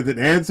that with an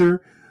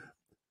answer.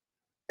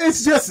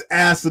 It's just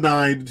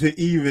asinine to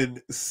even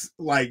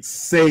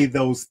say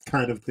those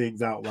kind of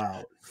things out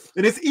loud.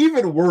 And it's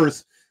even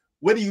worse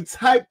when you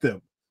type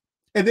them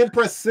and then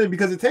press send,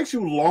 because it takes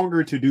you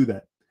longer to do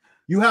that.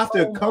 You have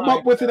to come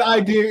up with an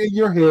idea in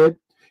your head.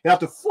 You have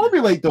to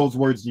formulate those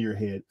words in your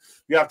head.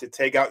 You have to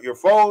take out your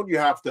phone. You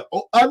have to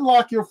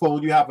unlock your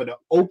phone. You have to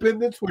open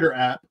the Twitter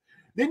app.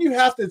 Then you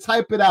have to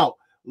type it out.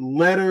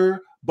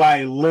 Letter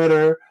by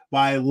letter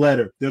by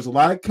letter. There's a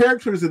lot of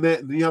characters in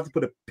that, and then you have to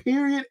put a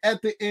period at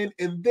the end,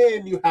 and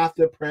then you have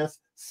to press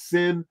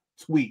send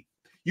tweet.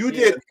 You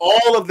did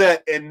all of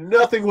that, and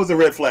nothing was a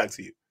red flag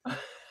to you.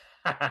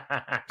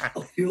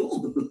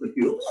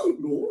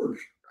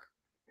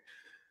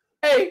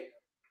 Hey,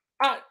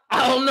 I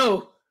don't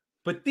know,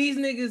 but these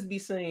niggas be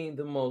saying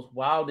the most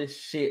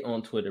wildest shit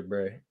on Twitter,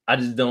 bro. I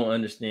just don't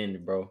understand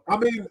it, bro. I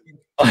mean,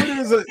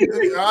 I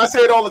say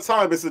it all the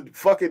time.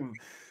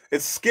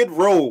 It's Skid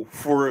Row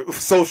for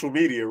social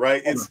media,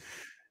 right?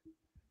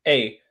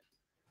 Hey,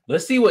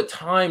 let's see what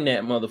time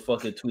that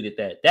motherfucker tweeted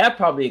that. That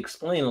probably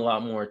explained a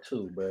lot more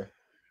too, bro.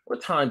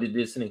 What time did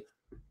this thing?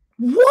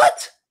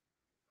 What?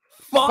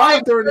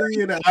 5:30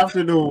 in the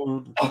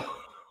afternoon.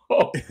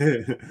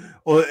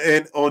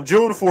 And on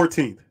June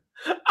 14th.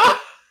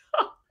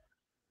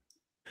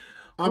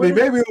 I mean,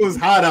 maybe it was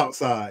hot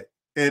outside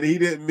and he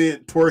didn't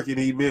mean twerking,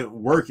 he meant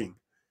working.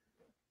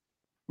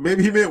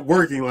 Maybe he meant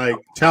working like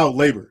child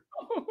labor.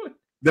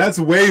 That's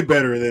way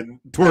better than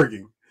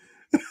twerking.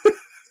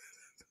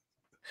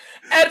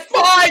 At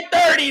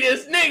 5:30,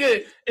 this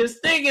nigga is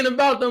thinking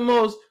about the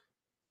most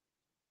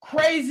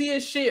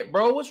craziest shit,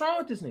 bro. What's wrong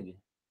with this nigga?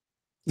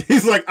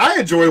 He's like, I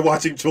enjoy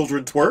watching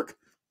children twerk.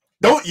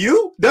 Don't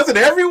you? Doesn't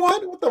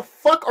everyone? What the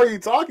fuck are you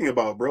talking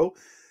about, bro?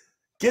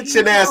 Get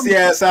your nasty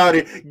ass out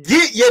of here.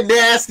 Get your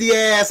nasty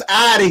ass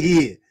out of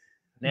here.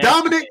 Nasty.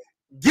 Dominic,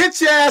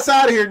 get your ass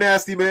out of here,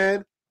 nasty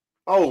man.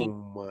 Oh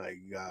my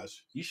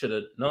gosh. You should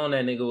have known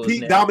that nigga was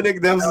Pete nasty.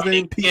 Dominic, that was his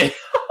name, Pete.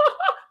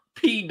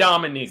 Pete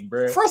Dominic,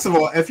 bro. First of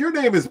all, if your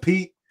name is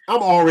Pete,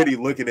 I'm already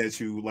looking at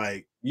you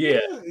like, Yeah,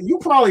 you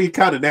probably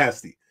kind of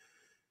nasty.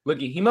 Look,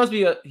 he must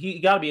be he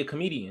got to be a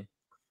comedian.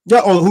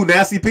 Yeah. Oh, who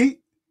Nasty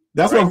Pete?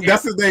 That's Right what.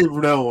 That's his name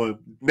from now on.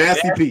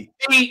 Nasty Pete.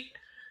 Pete.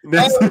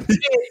 Nasty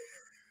Pete. Shit.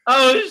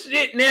 Oh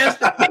shit,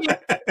 Nasty Pete.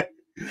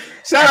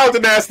 Shout out to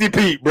Nasty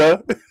Pete,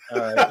 bro. All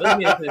right, let's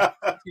get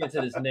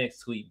into this next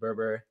tweet,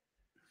 bro.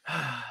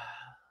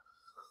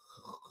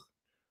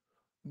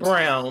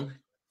 Brown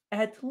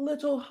at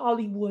Little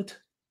Hollywood.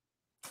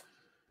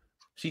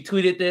 She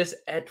tweeted this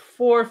at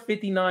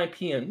 4:59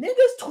 p.m.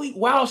 Niggas tweet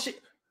wild shit.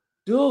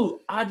 Dude,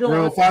 I don't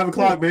know. 5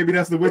 o'clock, maybe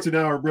that's the witching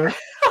hour, bro.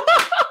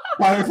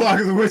 5 o'clock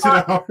is the witching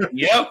hour.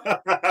 Yep.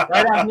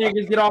 Right after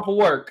niggas get off of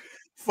work.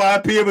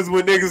 5 p.m. is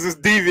when niggas is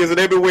devious and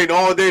they've been waiting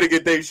all day to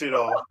get their shit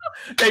off.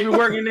 They been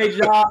working their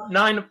job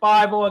 9 to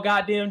 5 all a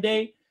goddamn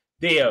day.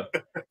 Damn.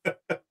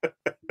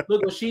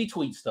 Look what she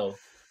tweets though.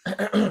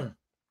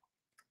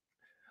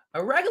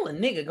 A regular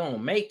nigga gonna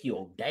make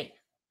your day.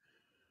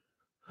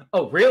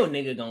 A real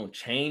nigga gonna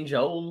change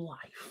your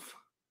life.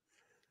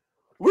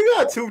 We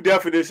got two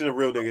definitions of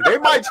real nigga. They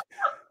might.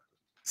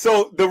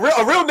 So a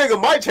real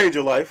nigga might change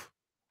your life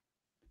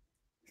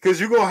because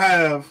you're gonna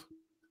have,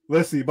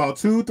 let's see, about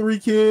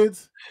 2-3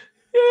 kids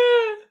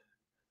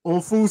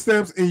on food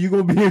stamps, and you're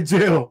gonna be in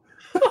jail.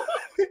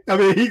 I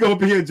mean, he gonna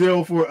be in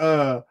jail for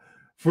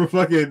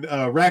fucking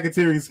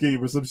racketeering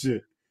scheme or some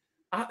shit.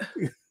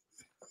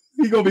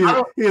 He gonna be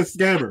he a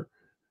scammer.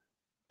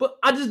 But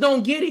I just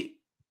don't get it.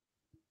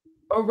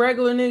 A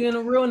regular nigga and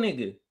a real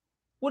nigga.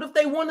 What if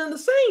they one and the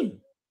same?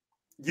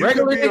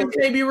 Regular niggas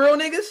can't be real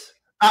niggas?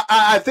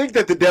 I think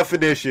that the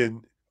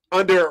definition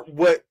under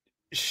what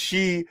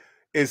she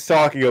is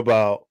talking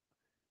about,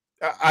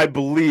 I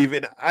believe,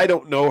 and I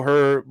don't know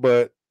her,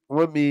 but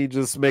let me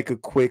just make a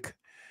quick,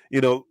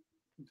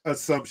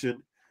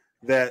 assumption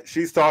that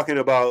she's talking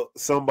about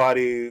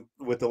somebody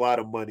with a lot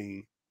of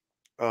money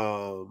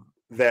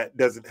that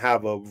doesn't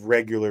have a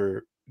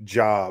regular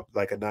job,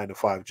 like a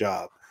 9-to-5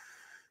 job.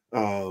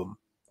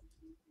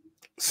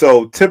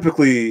 So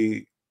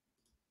typically,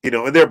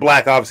 and they're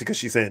black, obviously, because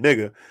she's saying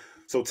nigga.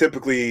 So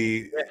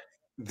typically,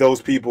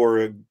 those people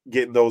are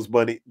getting those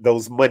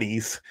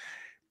monies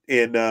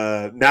in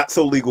not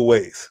so legal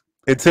ways.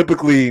 And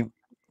typically,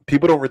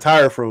 people don't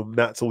retire from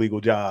not so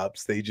legal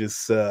jobs. They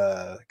just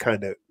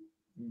kind of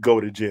go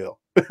to jail.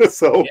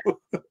 So,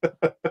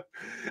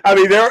 I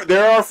mean,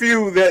 there are a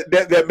few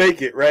that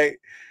make it, right?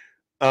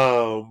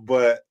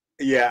 But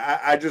yeah,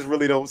 I just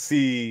really don't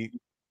see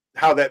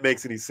how that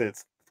makes any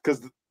sense,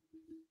 because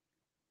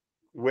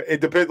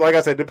it depends. Like I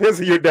said, it depends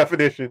on your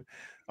definition.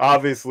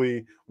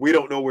 Obviously, we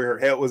don't know where her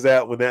head was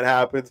at when that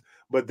happens,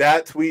 but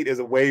that tweet is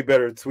a way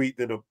better tweet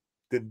than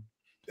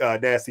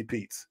Nasty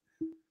Pete's,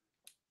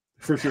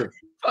 for sure.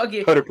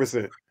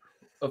 100%.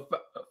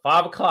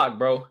 5 o'clock,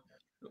 bro.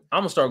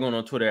 I'm gonna start going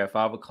on Twitter at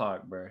 5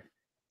 o'clock, bro.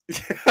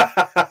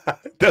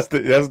 that's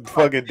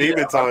fucking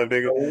demon time,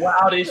 nigga.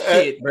 Wildest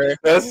shit, bro.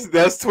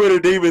 That's Twitter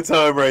demon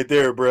time right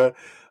there, bro.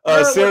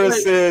 Sarah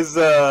says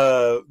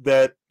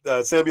that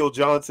Samuel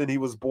Johnson, he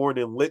was born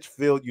in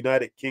Litchfield,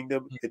 United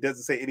Kingdom. It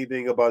doesn't say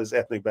anything about his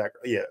ethnic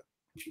background. Yeah.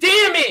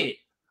 Damn it!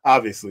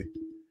 Obviously.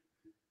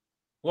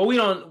 Well, we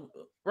don't.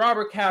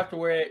 Robert Calf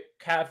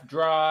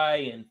Dry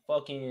and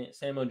fucking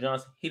Samuel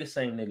Johnson, he the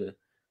same nigga.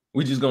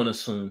 We just gonna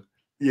assume.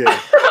 Yeah.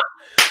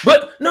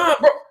 But no,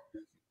 bro.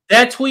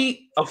 That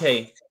tweet,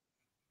 okay.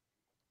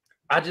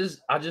 I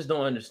just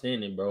don't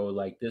understand it, bro.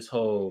 Like this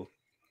whole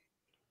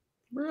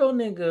real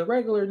nigga,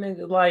 regular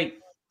nigga, like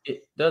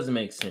it doesn't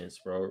make sense,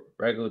 bro.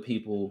 Regular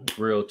people,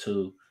 real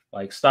too.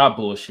 Like, stop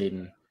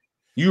bullshitting.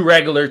 You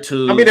regular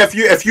too. I mean, if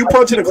you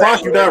punch in the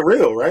clock, you're not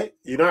real, right?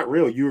 You're not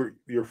real. You're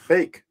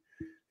fake.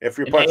 If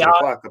you're punching the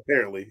clock,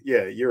 apparently,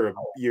 yeah, you're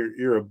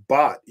a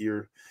bot.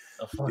 You're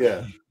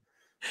yeah.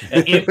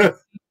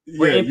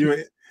 You're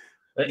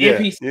an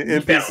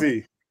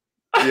NPC.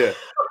 Yeah,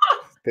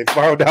 they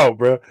found out,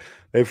 bro.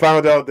 They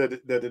found out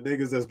that the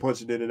niggas that's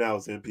punching in and out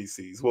is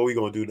NPCs. What we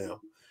gonna do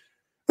now?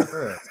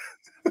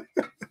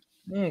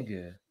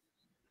 Nigga,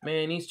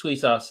 man, these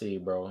tweets I see,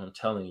 bro. I'm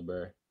telling you,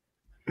 bro.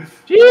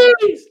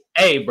 Jeez.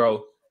 Hey,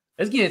 bro.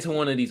 Let's get into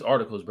one of these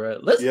articles, bro.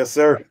 Yes,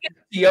 sir. Let's get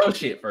the your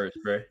shit first,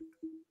 bro.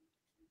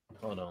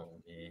 Hold on,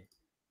 man.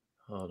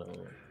 Hold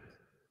on.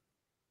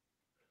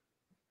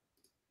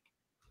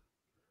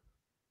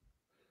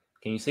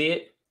 Can you see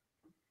it?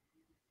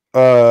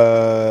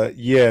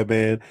 Yeah,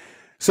 man.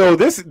 So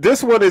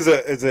this one is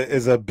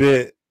a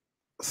bit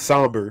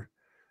somber.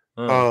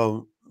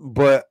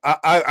 But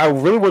I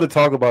really want to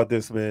talk about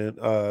this, man.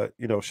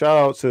 Shout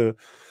out to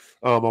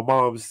my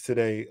mom's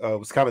today.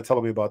 Was kind of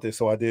telling me about this,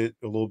 so I did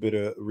a little bit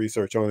of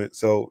research on it.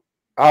 So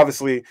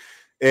obviously,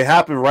 it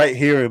happened right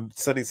here in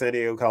sunny San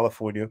Diego,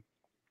 California.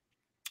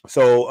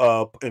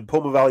 So in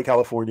Puma Valley,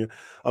 California,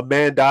 a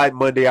man died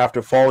Monday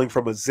after falling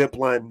from a zip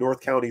line in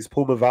North County's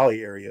Puma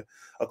Valley area.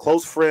 A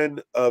close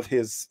friend of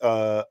his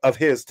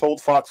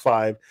told Fox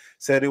 5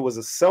 said it was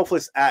a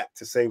selfless act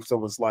to save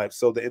someone's life.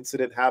 So the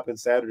incident happened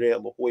Saturday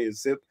at La Jolla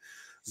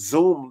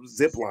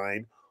Zip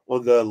Line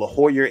on the La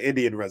Jolla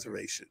Indian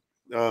Reservation.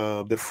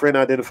 The friend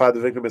identified the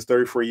victim as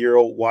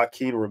 34-year-old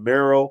Joaquin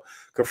Romero,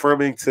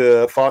 confirming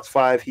to Fox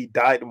 5 he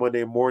died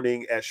Monday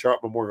morning at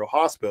Sharp Memorial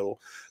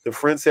Hospital. The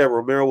friend said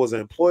Romero was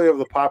an employee of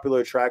the popular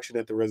attraction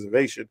at the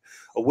reservation.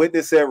 A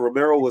witness said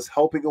Romero was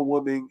helping a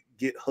woman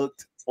get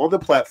hooked on the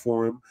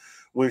platform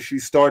when she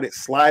started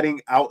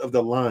sliding out of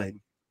the line.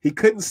 He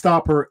couldn't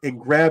stop her and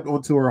grabbed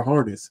onto her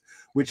harness,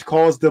 which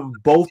caused them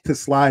both to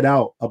slide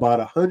out about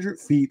 100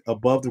 feet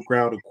above the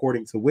ground,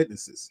 according to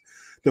witnesses.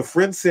 The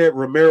friend said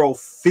Romero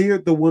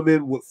feared the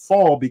woman would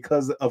fall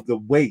because of the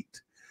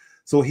weight,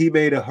 so he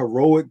made a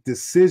heroic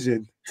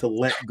decision to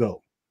let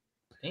go.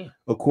 Damn.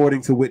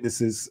 According to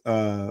witnesses,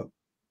 the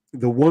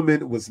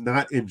woman was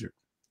not injured.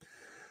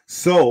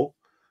 So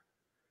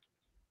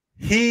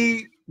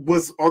he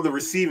was on the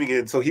receiving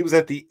end, so he was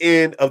at the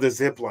end of the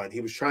zip line.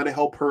 He was trying to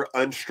help her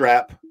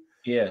unstrap.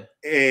 Yeah.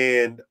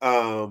 And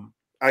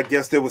I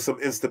guess there was some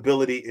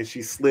instability, and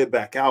she slid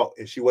back out,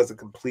 and she wasn't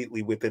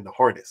completely within the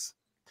harness.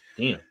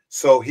 Damn.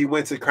 So he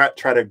went to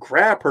try to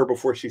grab her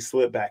before she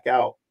slid back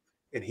out,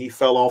 and he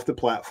fell off the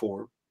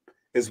platform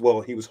as well.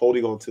 He was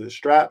holding on to the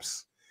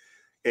straps,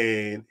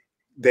 and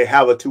they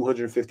have a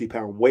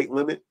 250-pound weight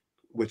limit,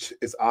 which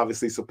is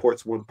obviously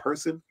supports one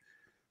person.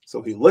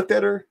 So he looked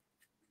at her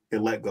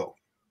and let go,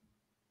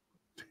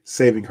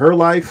 saving her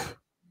life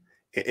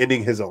and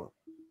ending his own.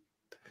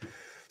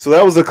 So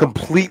that was a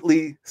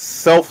completely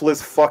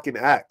selfless fucking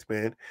act,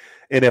 man.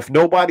 And if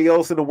nobody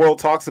else in the world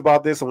talks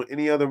about this on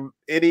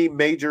any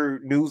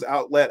major news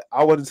outlet,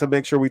 I wanted to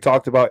make sure we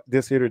talked about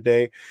this here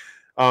today,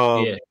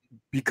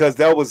 because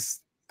that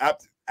was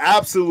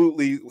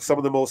absolutely some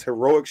of the most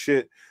heroic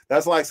shit.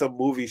 That's like some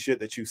movie shit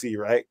that you see,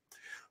 right?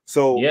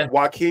 So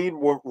Joaquin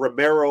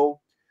Romero,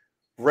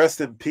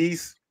 rest in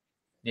peace.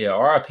 Yeah,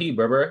 R.I.P.,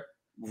 brother.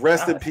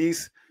 Rest in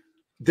peace.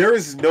 There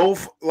is no,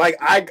 like,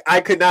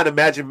 I could not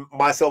imagine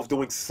myself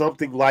doing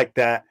something like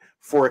that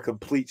for a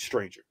complete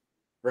stranger,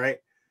 right?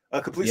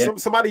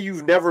 Somebody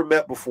you've never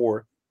met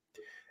before,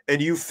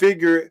 and you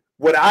figure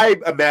what I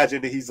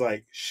imagine that he's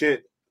like,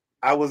 shit,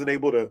 I wasn't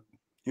able to,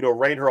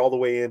 rein her all the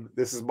way in.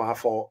 This is my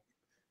fault.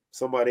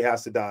 Somebody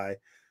has to die.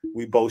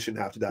 We both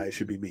shouldn't have to die. It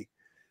should be me.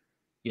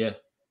 Yeah.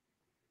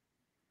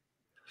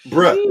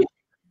 Bruh,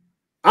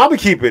 I'm going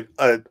to keep it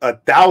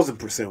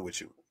 1,000% with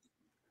you.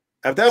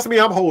 If that's me,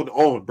 I'm holding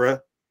on, bruh.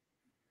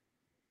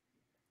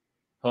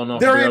 Hold on.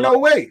 There ain't no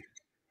way.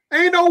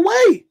 Ain't no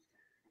way.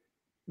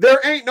 There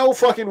ain't no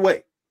fucking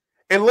way.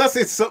 Unless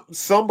it's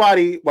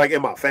somebody like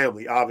in my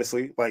family,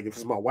 obviously. Like if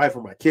it's my wife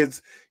or my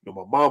kids,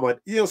 my mama,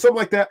 something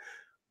like that.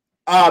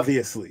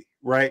 Obviously,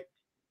 right?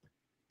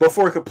 But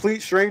for a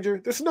complete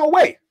stranger, there's no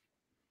way.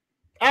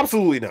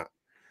 Absolutely not.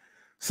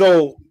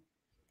 So,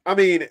 I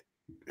mean,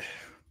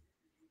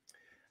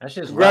 that's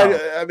just right.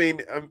 wild. I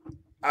mean,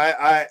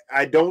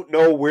 I don't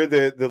know where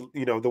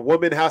the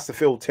woman has to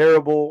feel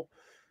terrible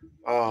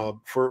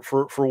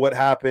for what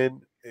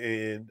happened.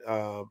 And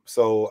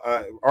so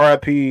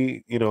RIP,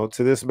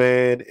 to this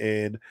man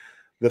and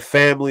the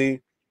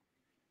family.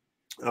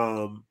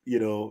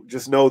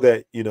 Just know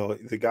that,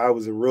 the guy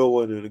was a real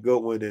one and a good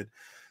one. And,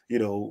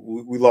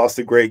 we lost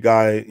a great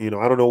guy. I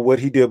don't know what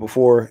he did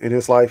before in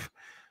his life.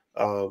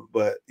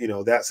 But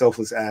that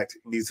selfless act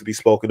needs to be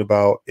spoken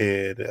about.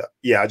 And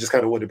I just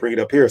kind of wanted to bring it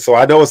up here. So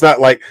I know it's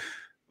not like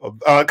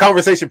a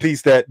conversation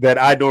piece that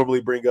I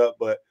normally bring up,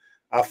 but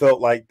I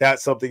felt like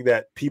that's something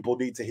that people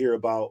need to hear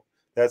about.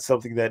 That's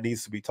something that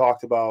needs to be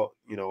talked about,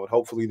 and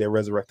hopefully they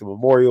resurrect a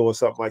memorial or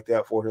something like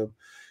that for him.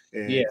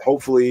 And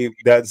hopefully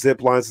that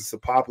zip lines is a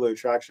popular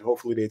attraction.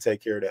 Hopefully they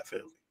take care of that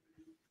family.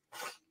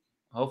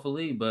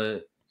 Hopefully,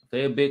 but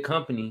they're a big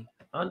company.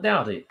 I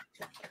doubt it.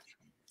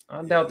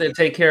 I doubt they'll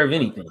take care of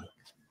anything.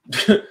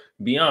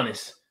 Be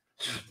honest.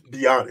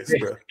 Be honest,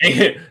 bro.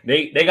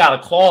 They got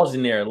a clause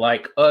in there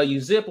like, you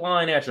zip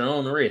line at your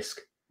own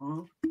risk.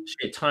 Mm-hmm.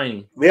 Shit,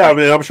 tiny. Yeah, I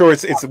mean, I'm sure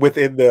it's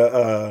within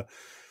the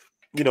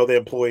the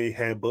employee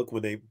handbook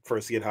when they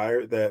first get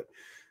hired that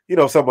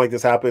if something like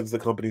this happens, the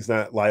company's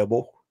not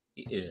liable.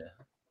 Yeah,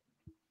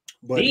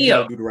 but you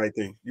gotta do the right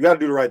thing. You gotta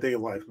do the right thing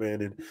in life,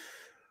 man. And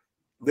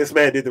this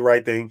man did the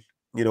right thing.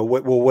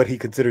 What he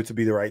considered to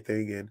be the right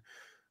thing, and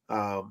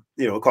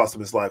it cost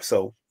him his life.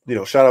 So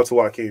shout out to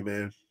Joaquin,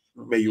 man.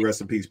 May you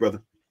rest in peace,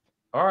 brother.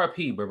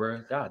 R.I.P.,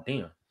 bro. God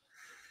damn.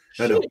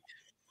 I know.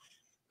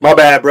 My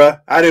bad, bro.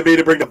 I didn't mean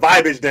to bring the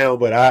vibage down,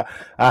 but I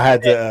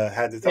had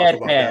to talk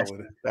about that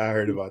one. I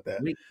heard about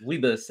that. We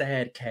the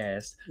sad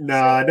cast.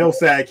 Nah, no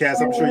sad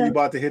cast. I'm sure you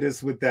about to hit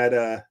us with that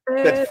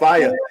that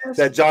fire,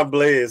 that John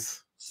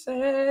Blaze.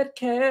 Sad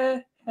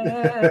cast.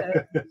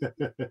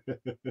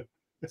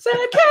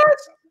 Sad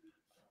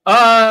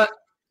cast.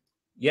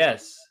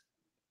 Yes.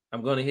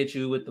 I'm gonna hit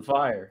you with the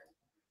fire.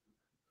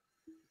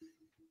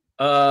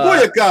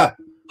 Booyaka!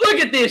 Look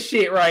at this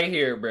shit right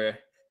here, bro.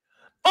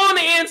 On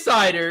the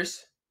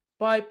Insiders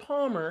by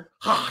Palmer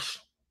Hosh.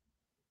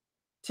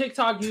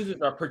 TikTok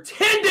users are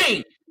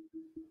pretending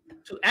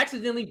to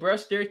accidentally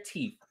brush their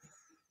teeth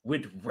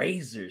with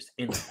razors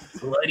in a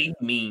bloody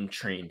meme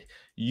trend.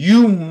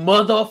 You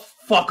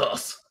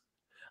motherfuckers.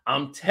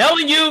 I'm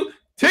telling you,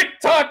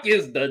 TikTok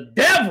is the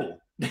devil.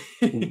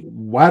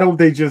 Why don't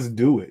they just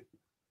do it?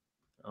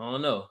 I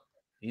don't know.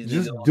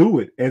 Just do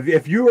it.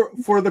 If you're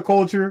for the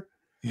culture,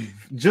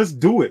 just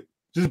do it.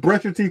 Just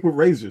brush your teeth with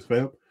razors,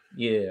 fam.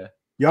 Yeah.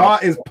 Y'all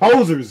is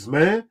posers,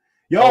 man.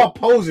 Y'all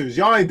posers.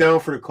 Y'all ain't down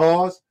for the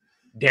cause.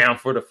 Down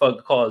for the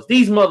fucking cause.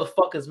 These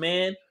motherfuckers,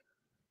 man.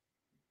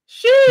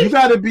 Shit. You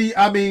gotta be,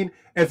 I mean,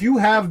 if you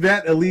have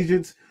that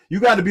allegiance, you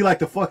gotta be like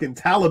the fucking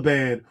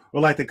Taliban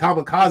or like the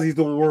kamikazes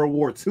during World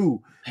War II.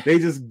 They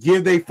just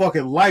give their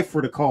fucking life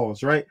for the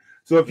cause, right?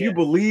 So if you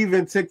believe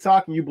in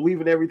TikTok and you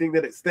believe in everything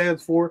that it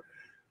stands for,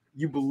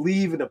 you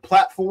believe in the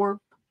platform.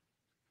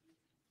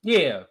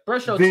 Yeah,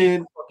 brush your teeth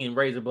with fucking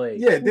razor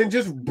blades. Yeah, then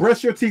just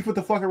brush your teeth with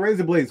the fucking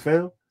razor blades,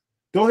 fam.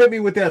 Don't hit me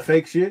with that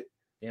fake shit.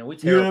 Yeah, we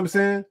You know what I'm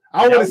saying?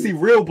 I want to see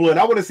real blood.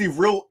 I want to see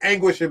real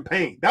anguish and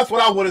pain. That's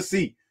what I want to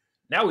see.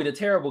 Now we the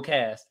terrible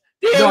cast.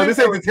 No, this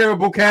ain't the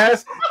terrible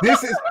cast.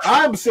 This is,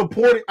 I'm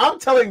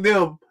telling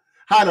them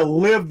how to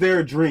live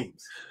their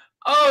dreams.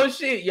 Oh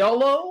shit,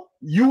 YOLO.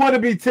 You want to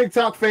be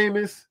TikTok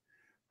famous?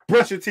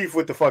 Brush your teeth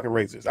with the fucking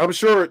razors. I'm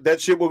sure that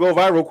shit will go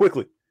viral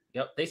quickly.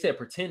 Yep, they said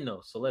pretend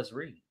though, so let's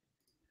read.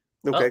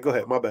 Okay, go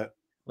ahead. My bad.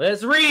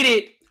 Let's read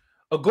it.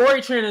 A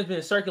gory trend has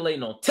been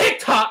circulating on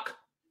TikTok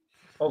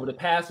over the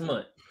past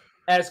month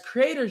as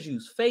creators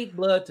use fake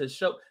blood to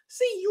show.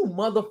 See, you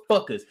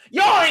motherfuckers,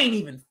 y'all ain't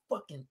even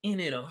fucking in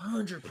it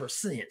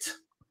 100%.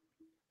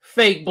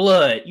 Fake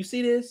blood. You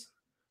see this?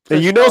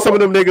 And you know some of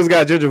them niggas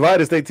got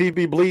gingivitis. They teeth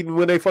be bleeding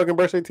when they fucking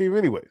brush their teeth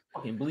anyway.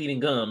 Fucking bleeding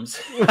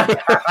gums.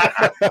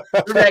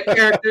 That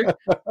character?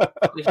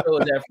 What show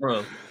is that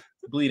from?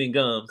 Bleeding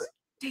gums.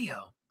 Damn.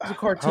 It's a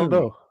cartoon.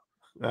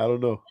 I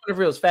don't know. What if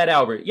it was Fat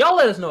Albert? Y'all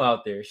let us know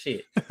out there.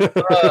 Shit.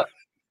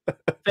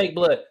 Fake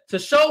blood. To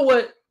show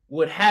what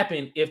would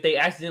happen if they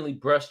accidentally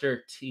brushed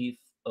their teeth,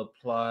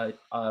 applied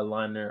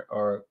eyeliner,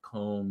 or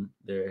combed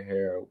their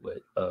hair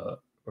with a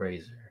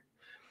razor.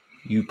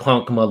 You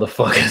punk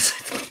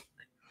motherfuckers.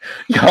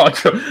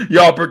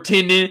 Y'all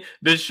pretending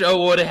to show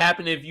what would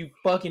happen if you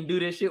fucking do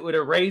this shit with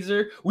a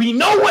razor. We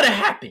know what would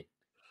happen.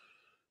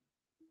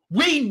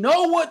 We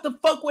know what the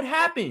fuck would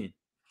happen.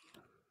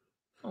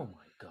 Oh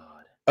my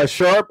God. A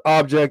sharp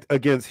object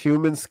against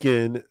human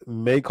skin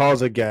may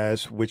cause a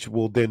gash, which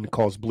will then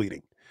cause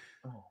bleeding.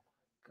 Oh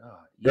God.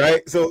 Yeah.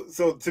 Right? So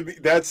to me,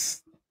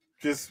 that's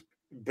just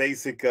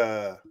basic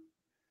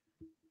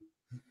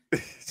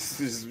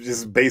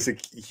just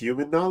basic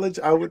human knowledge,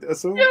 I would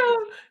assume. Yeah,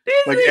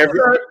 like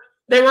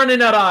they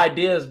running out of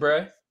ideas,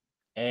 bro.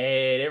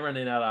 Hey, they're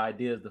running out of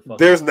ideas.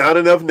 There's not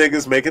enough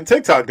niggas making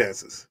TikTok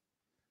dances.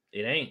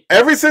 It ain't.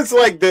 Ever since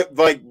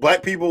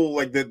black people,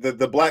 like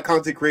the black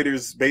content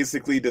creators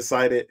basically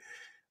decided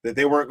that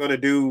they weren't going to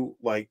do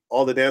like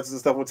all the dances and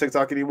stuff on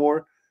TikTok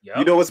anymore. Yep.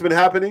 You know what's been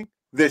happening?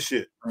 This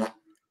shit.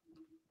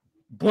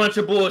 Bunch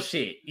of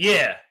bullshit.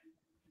 Yeah.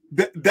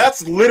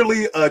 That's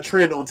literally a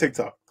trend on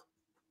TikTok.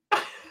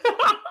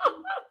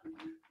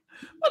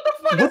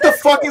 What the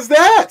fuck is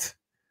that?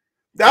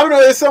 I don't know.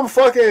 There's some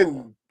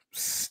fucking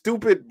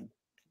stupid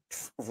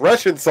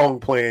Russian song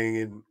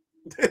playing,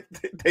 and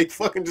they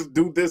fucking just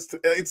do this.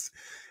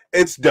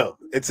 It's dumb.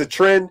 It's a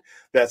trend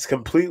that's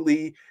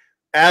completely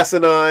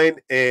asinine,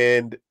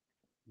 and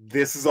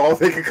this is all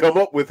they can come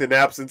up with in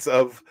absence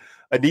of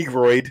a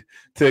Negroid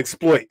to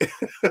exploit.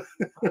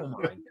 Oh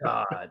my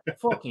God.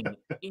 Fucking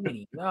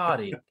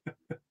idiotic.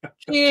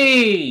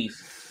 Jeez.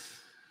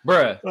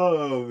 Bruh.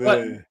 Oh,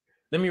 man.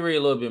 Let me read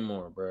a little bit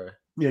more, bruh.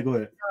 Yeah, go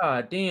ahead.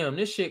 God damn,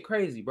 this shit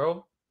crazy,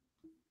 bro.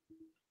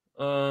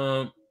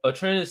 A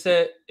trend is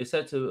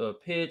set to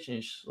pitch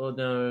and slow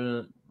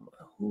down.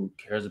 Who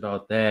cares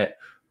about that?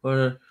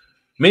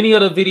 Many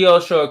of the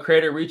videos show a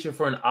creator reaching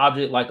for an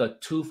object like a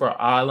tooth or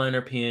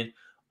eyeliner pen,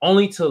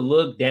 only to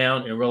look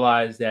down and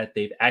realize that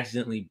they've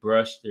accidentally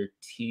brushed their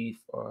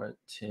teeth or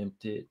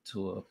attempted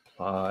to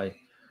apply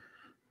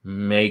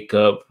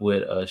makeup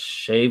with a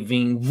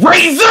shaving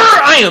razor.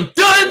 I am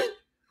done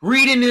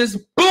reading this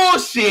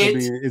bullshit. I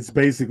mean, it's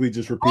basically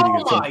just repeating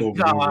itself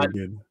over and over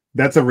again.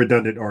 That's a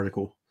redundant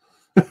article.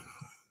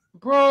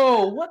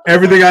 Bro, what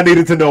everything I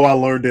needed to know I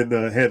learned in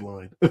the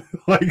headline.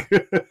 Like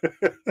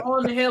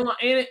on the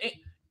headline.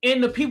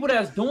 And the people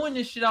that's doing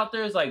this shit out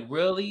there is like,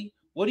 really?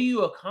 What are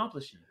you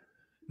accomplishing?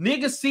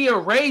 Niggas see a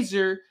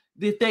razor.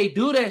 If they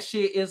do that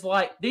shit, is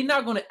like they're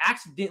not gonna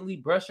accidentally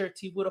brush their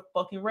teeth with a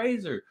fucking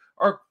razor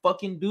or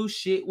fucking do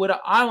shit with an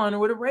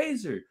eyeliner with a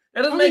razor.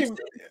 That doesn't make sense.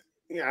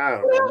 Yeah, I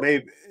don't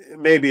know.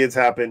 Maybe it's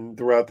happened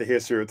throughout the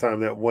history of time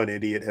that one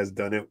idiot has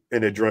done it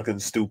in a drunken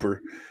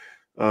stupor.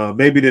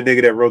 Maybe the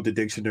nigga that wrote the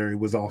dictionary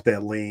was off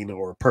that lane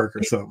or a perk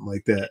or something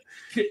like that.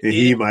 And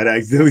he might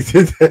accidentally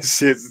did that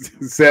shit.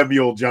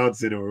 Samuel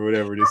Johnson or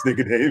whatever this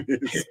nigga name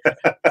is.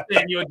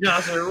 Samuel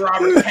Johnson,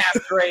 Robert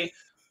Castray.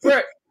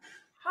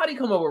 How'd he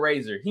come up with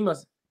razor? He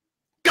must.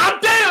 God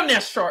damn,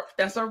 that's sharp.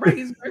 That's a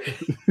razor.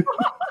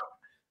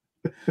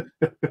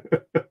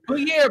 But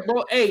yeah,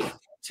 bro. Hey,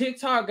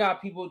 TikTok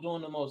got people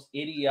doing the most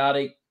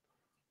idiotic,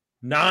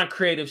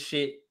 non-creative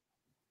shit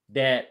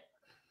that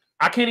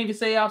I can't even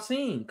say I've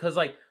seen. Cause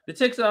like the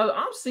TikTok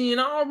I'm seeing,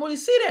 I don't really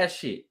see that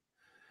shit.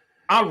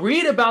 I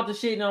read about the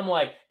shit and I'm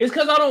like, it's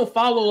because I don't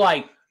follow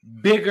like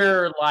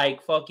bigger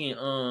like fucking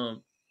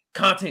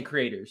content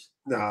creators.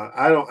 Nah,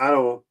 I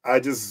don't. I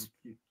just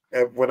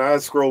when I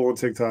scroll on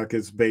TikTok,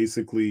 it's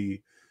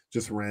basically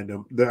just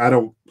random. I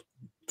don't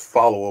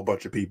follow a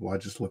bunch of people. I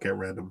just look at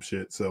random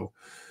shit. So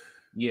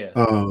yeah,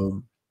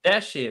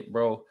 that shit,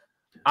 bro.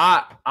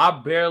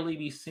 I barely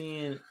be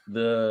seeing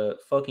the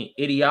fucking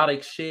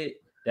idiotic shit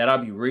that I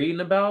be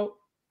reading about,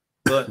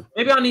 but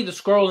maybe I need to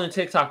scroll in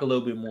TikTok a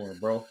little bit more,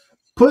 bro.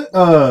 Put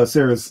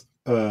Sarah's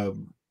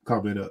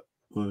comment up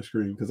on the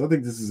screen because I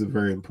think this is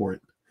very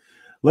important.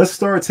 Let's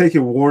start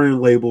taking warning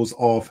labels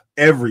off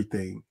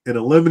everything and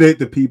eliminate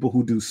the people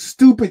who do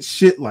stupid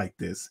shit like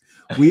this.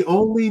 We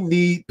only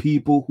need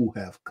people who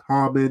have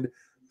common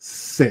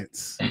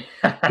sense.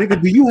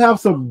 Nigga, do you have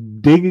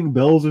some dinging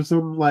bells or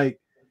something? Like,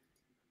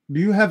 do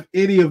you have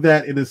any of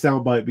that in a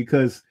soundbite?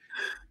 Because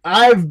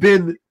I've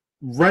been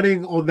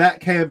running on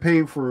that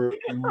campaign for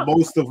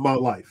most of my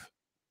life.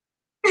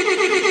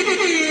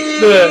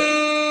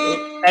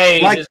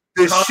 Hey, like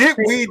the shit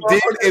we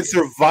did and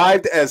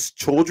survived as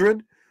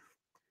children.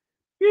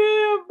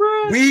 Yeah,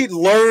 bro. We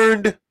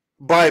learned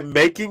by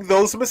making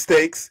those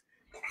mistakes.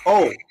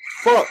 Oh,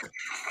 fuck.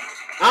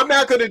 I'm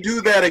not going to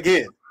do that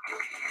again.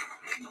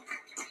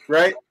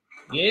 Right?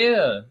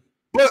 Yeah.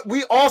 But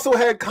we also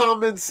had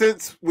common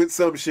sense with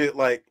some shit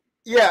like,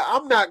 yeah,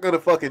 I'm not going to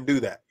fucking do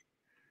that.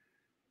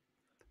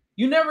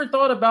 You never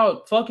thought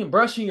about fucking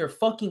brushing your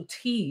fucking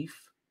teeth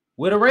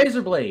with a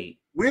razor blade.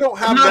 We don't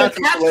have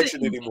natural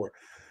selection anymore.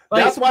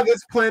 Like, that's why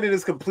this planet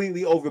is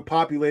completely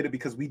overpopulated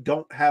because we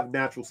don't have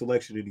natural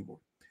selection anymore.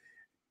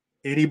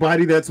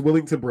 Anybody that's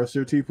willing to brush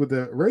their teeth with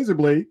a razor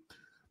blade,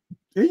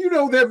 and you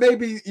know that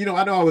maybe, you know,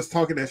 I know I was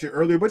talking that shit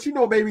earlier, but you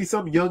know maybe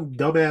some young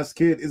dumbass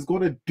kid is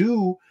going to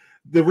do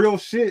the real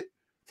shit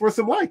for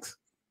some likes.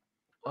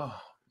 Oh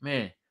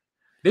man,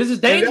 this is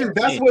dangerous.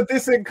 That's what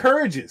this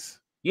encourages.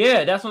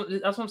 Yeah, that's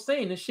what I'm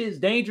saying. This shit is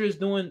dangerous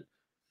doing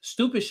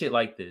stupid shit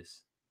like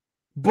this.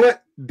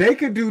 But they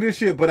can do this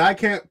shit, but I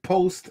can't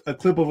post a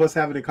clip of us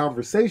having a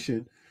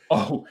conversation.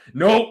 Oh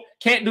nope,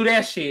 can't do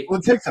that shit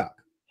on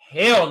TikTok.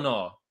 Hell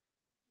no.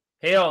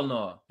 Hell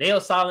no. They'll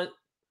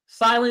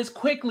silence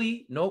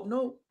quickly.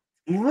 Nope.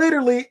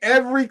 Literally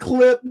every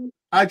clip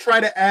I try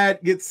to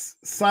add gets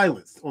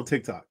silenced on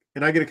TikTok.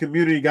 And I get a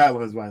community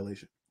guidelines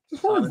violation.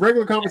 Just for a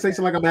regular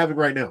conversation like I'm having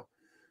right now.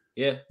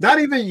 Yeah. Not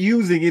even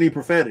using any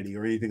profanity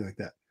or anything like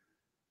that.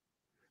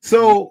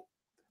 So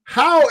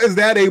how is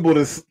that able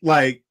to,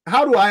 like,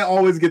 how do I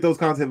always get those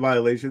content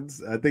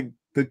violations? I think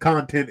the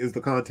content is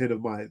the content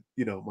of my,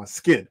 you know, my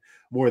skin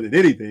more than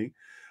anything.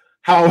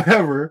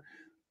 However,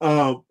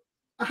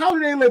 how do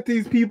they let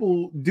these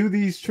people do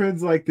these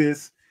trends like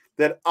this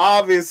that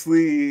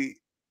obviously,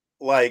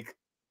 like,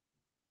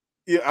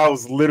 yeah, I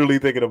was literally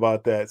thinking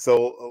about that.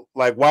 So,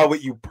 like, why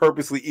would you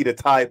purposely eat a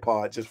Tide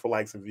Pod just for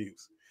likes and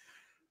views?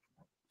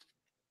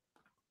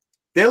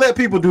 They let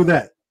people do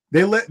that.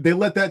 They let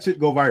that shit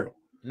go viral.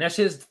 And that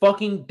shit's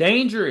fucking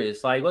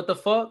dangerous. Like, what the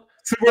fuck?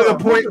 To the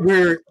point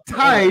where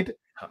Tide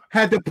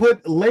had to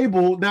put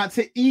label not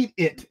to eat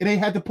it, and they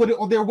had to put it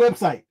on their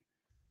website.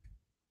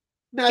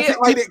 Not to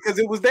eat it because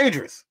it was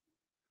dangerous.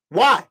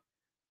 Why?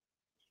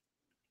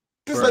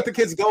 Just let the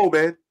kids go,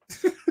 man.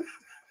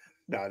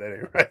 No, that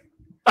ain't right.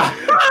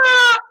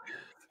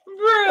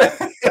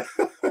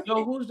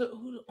 Yo, who's the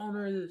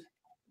owner of this?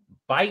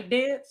 Bite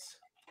Dance?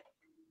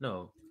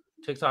 No.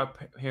 TikTok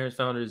parents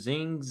founder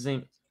Zing.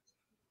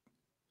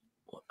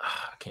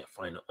 I can't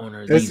find the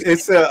owner of these.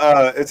 It's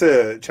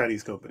a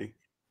Chinese company.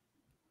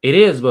 It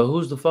is, but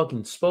who's the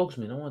fucking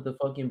spokesman? I want to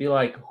fucking be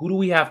like, who do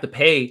we have to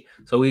pay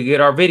so we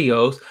get our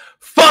videos?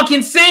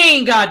 Fucking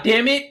sing,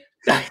 goddammit.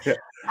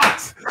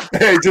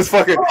 Hey, just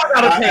fucking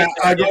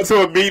I go to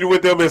a meeting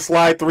with them and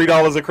slide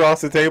 $3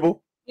 across the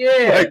table.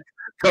 Yeah. Like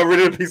covered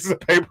in pieces of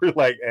paper,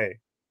 like, hey,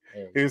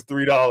 here's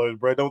 $3,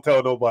 bro. Don't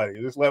tell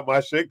nobody. Just let my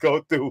shit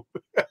go through.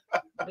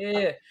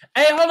 Yeah.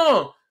 Hey, hold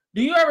on.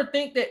 Do you ever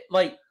think that,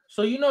 like,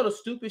 so you know the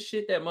stupid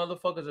shit that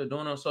motherfuckers are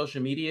doing on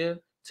social media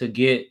to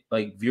get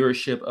like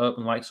viewership up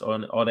and likes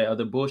on all that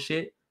other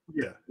bullshit?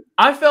 Yeah.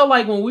 I felt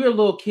like when we were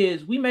little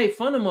kids, we made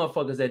fun of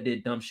motherfuckers that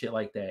did dumb shit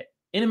like that.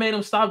 And it made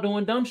them stop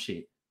doing dumb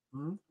shit.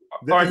 Mm-hmm.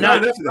 Or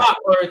not stop,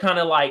 or kind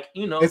of like,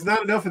 you know. It's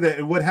not enough of that.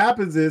 And what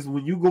happens is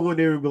when you go in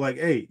there and be like,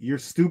 hey, you're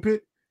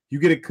stupid, you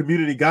get a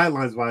community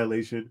guidelines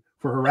violation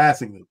for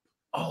harassing them.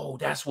 Oh,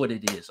 that's what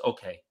it is.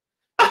 Okay.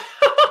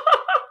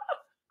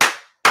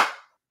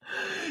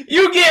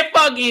 You get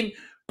fucking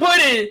put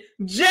in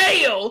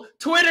jail,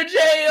 Twitter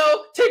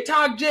jail,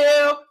 TikTok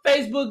jail,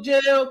 Facebook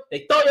jail.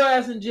 They throw your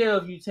ass in jail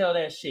if you tell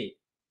that shit.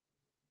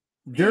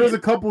 There's a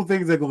couple of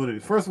things that go into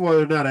it. First of all,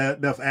 there's not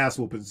enough ass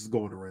whoopings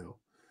going around.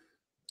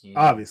 Yeah.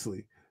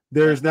 Obviously,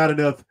 there's not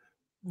enough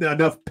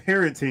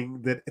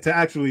parenting that to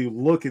actually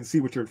look and see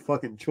what your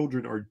fucking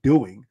children are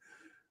doing,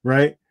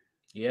 right?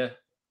 Yeah.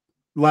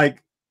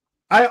 Like,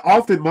 I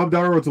often, my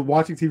daughter was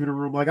watching TV in the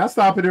room. Like, I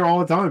stop in there all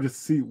the time just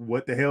to see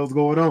what the hell's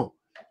going on.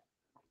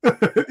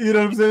 You know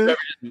what I'm saying?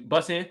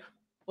 Bust in.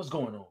 What's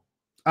going on?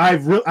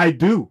 I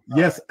do.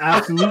 Yes,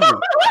 absolutely.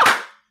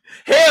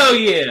 Hell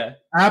yeah.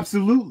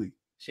 Absolutely.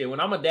 Shit, when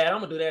I'm a dad,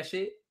 I'm gonna do that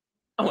shit.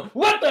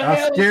 What the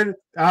hell?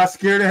 I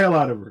scare the hell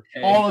out of her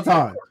all the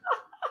time.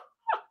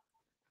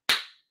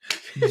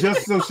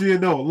 Just so she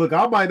know. Look,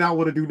 I might not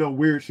want to do no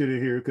weird shit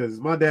in here because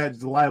my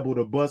dad's liable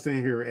to bust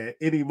in here at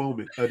any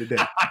moment of the day.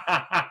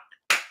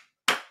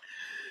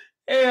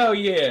 Hell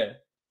yeah.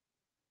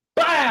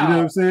 Bow. You know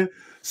what I'm saying?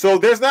 So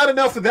there's not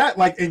enough of that,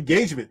 like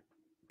engagement.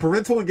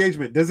 Parental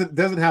engagement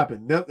doesn't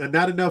happen.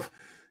 Not enough,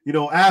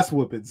 ass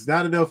whoopings.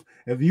 Not enough.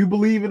 If you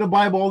believe in the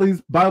Bible, all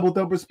these Bible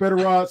thumpers, spare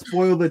the rod,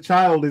 spoil the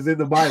child is in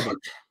the Bible,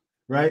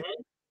 right?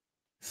 Mm-hmm.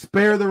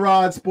 Spare the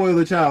rod, spoil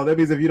the child. That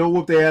means if you don't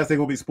whoop their ass, they're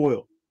gonna be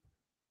spoiled.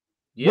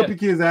 Yeah. Whoop your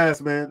kid's ass,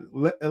 man.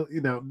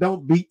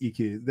 Don't beat your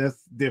kids.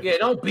 That's different. Yeah,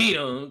 don't beat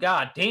them.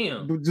 God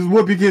damn. Just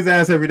whoop your kid's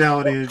ass every now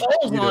and then.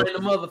 The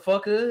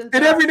motherfucker.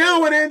 And every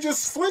now and then,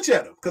 just flinch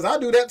at them because I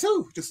do that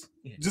too. Just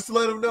to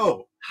let them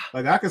know,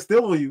 like I can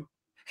still on you.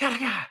 You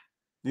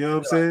know what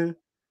I'm saying?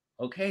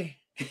 Okay.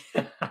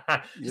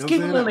 Just keep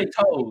them on their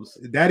toes.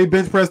 Daddy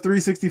bench press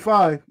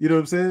 365. You know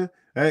what I'm saying?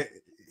 Hey,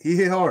 he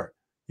hit hard.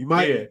 You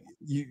might.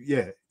 You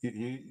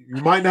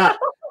might not.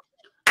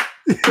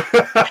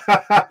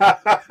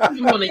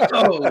 You on their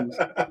toes.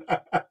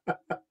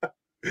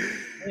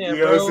 Yeah, you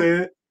know what I'm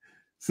saying?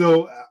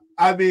 So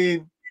I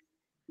mean,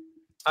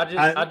 I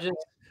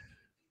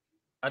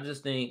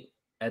just think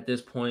at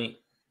this point,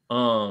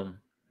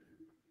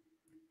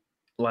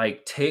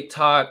 like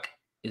TikTok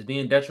is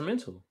being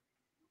detrimental.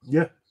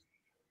 Yeah,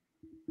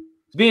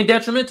 it's being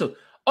detrimental.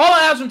 All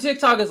I ask from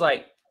TikTok is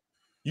like,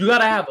 you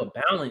gotta have a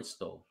balance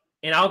though,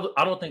 and I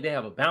don't think they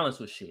have a balance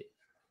with shit.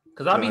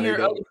 Because I'll be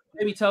hearing other people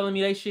be telling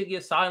me they shit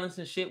get silenced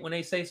and shit when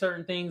they say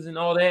certain things and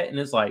all that. And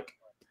it's like,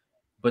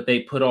 but they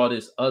put all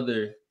this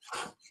other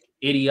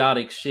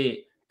idiotic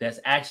shit that's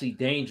actually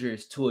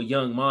dangerous to a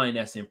young mind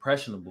that's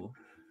impressionable.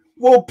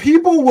 Well,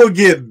 people will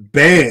get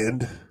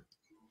banned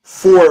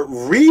for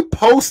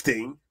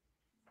reposting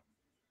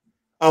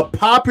a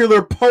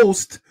popular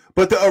post,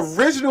 but the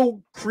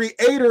original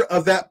creator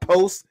of that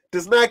post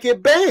does not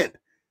get banned.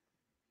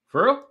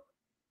 For real?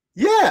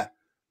 Yeah.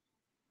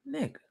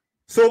 Nigga.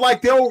 So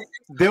like they'll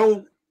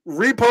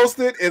repost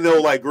it and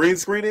they'll like green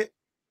screen it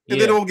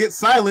and then it'll get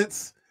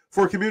silence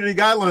for community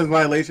guidelines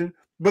violation,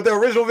 but the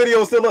original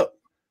video is still up.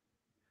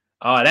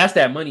 Oh, that's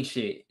that money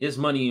shit. It's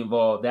money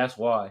involved. That's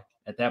why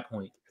at that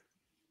point.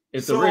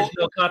 If the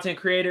original content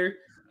creator,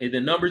 if the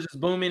numbers is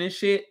booming and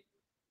shit,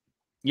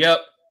 yep,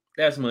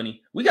 that's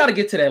money. We got to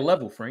get to that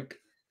level, Frank.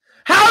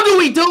 How do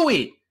we do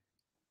it?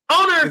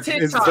 Owner of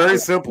TikTok. It's very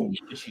simple.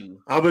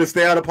 I'm going to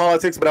stay out of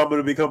politics, but I'm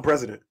going to become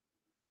president.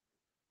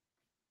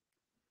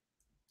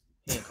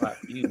 Hand clap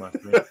for you, my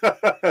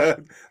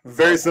friend.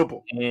 Very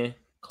simple. Hand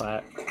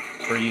clap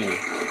for you.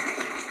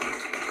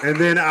 And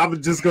then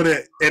I'm just going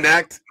to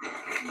enact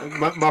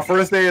my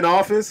first day in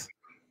office.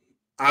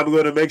 I'm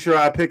going to make sure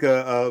I pick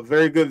a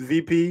very good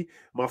VP.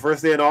 My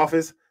first day in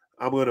office,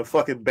 I'm going to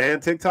fucking ban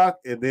TikTok,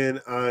 and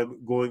then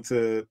I'm going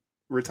to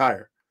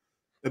retire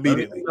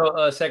immediately.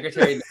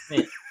 Secretary of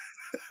Defense.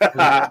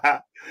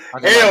 Hell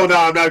no,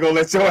 I'm not going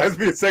to let your ass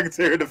be a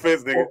Secretary of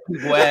Defense, nigga.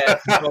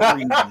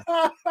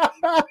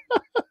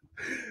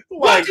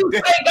 What you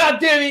say,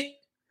 goddammit?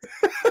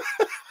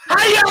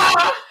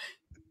 Hiya!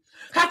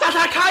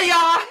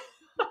 Hiya!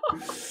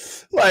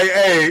 Like,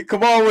 hey,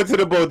 Kamal went to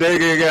the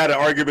bodega and got an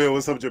argument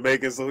with some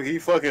Jamaicans, so he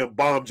fucking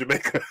bombed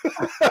Jamaica.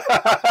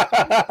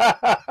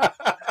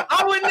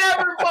 I would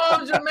never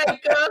bomb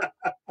Jamaica.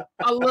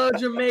 I love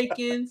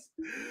Jamaicans.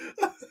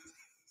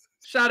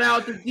 Shout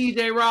out to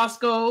DJ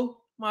Roscoe,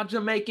 my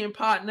Jamaican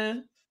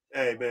partner.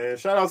 Hey, man,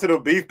 shout out to the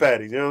beef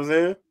patties, you know what I'm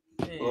saying?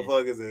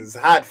 Motherfuckers is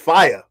hot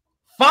fire.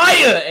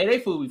 Fire! Hey, they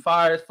food be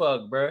fire as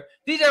fuck, bro.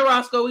 DJ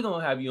Roscoe, we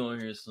gonna have you on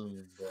here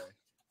soon, bro.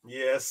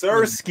 Yeah,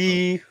 sir,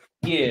 ski.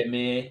 Yeah,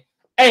 man.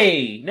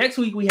 Hey, next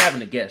week we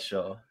having a guest,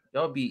 y'all.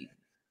 Y'all be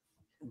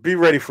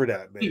ready for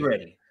that, man. Be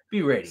ready.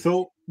 Be ready.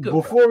 So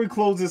before we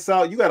close this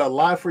out, you got a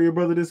lie for your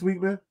brother this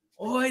week, man?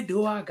 Boy,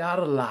 do I got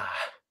a lie.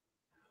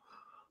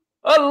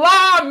 A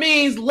lie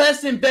means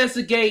let's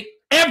investigate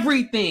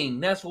everything.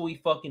 That's what we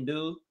fucking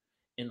do.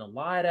 And the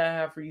lie that I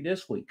have for you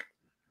this week.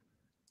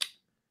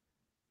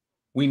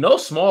 We know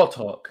small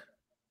talk,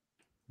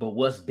 but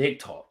what's big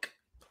talk?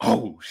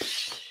 Oh,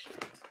 shit.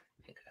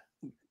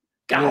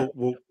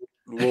 Well,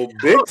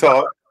 big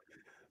talk.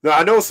 Now,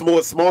 I know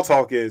what small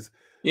talk is.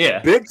 Yeah.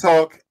 Big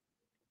talk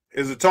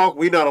is a talk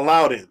we not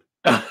allowed in.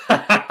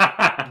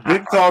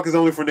 Big talk is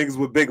only for niggas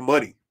with big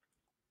money.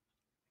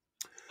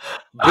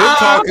 Big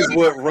talk is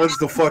what runs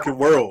the fucking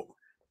world.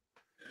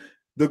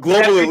 The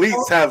global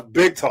elites have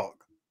big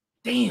talk.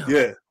 Damn.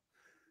 Yeah.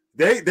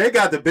 They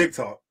got the big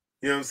talk.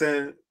 You know what I'm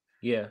saying?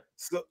 Yeah.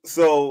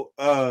 So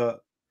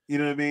you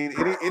know what I mean?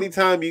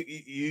 Anytime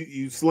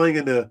you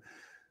slinging the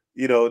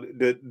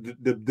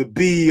the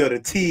B or the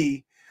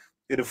T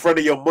in the front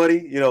of your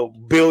money,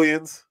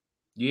 billions,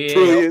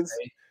 trillions.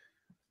 Okay.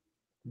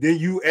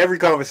 Then every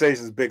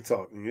conversation is big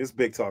talk. It's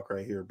big talk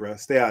right here, bro.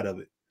 Stay out of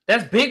it.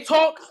 That's big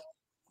talk?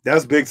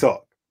 That's big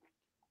talk.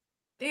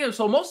 Damn,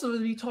 so most of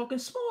it be talking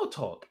small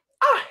talk.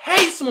 I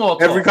hate small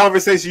talk. Every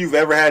conversation you've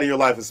ever had in your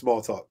life is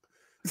small talk.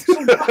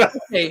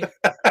 Okay.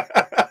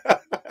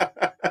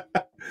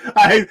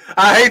 I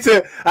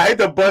hate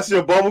to bust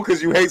your bubble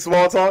because you hate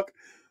small talk,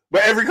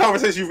 but every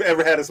conversation you've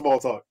ever had is small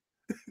talk.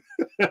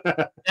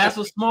 That's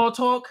a small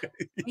talk.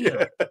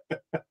 Yeah.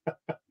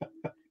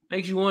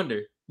 Makes you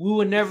wonder. We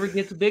will never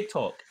get to big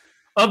talk.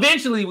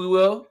 Eventually, we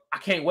will. I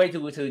can't wait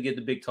till we get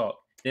the big talk.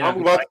 Then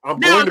I'm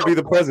going to be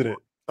the president.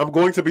 I'm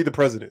going to be the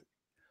president.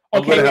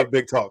 I'm going to have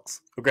big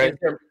talks. Okay.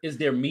 Is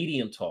there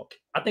medium talk?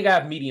 I think I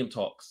have medium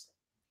talks.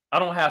 I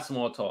don't have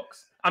small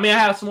talks. I mean, I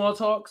have small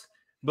talks,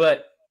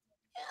 but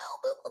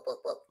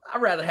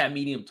I'd rather have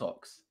medium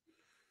talks.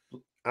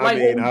 I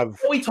mean,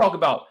 what we talk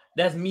about,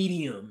 that's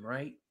medium,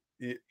 right?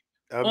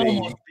 I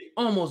mean,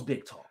 almost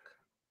big talk.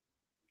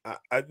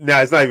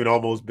 No, it's not even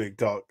almost big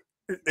talk.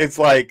 It's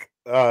like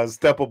a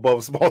step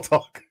above small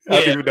talk.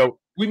 I don't even know.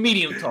 We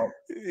medium talk.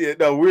 Yeah,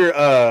 no,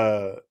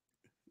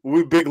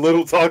 we're big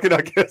little talking,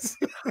 I guess.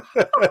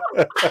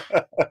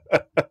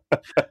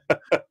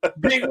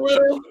 Big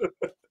little.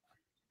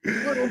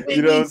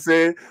 You know what I'm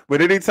saying?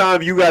 But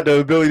anytime you got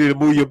the ability to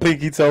move your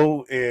pinky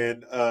toe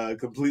and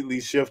completely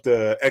shift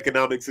the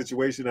economic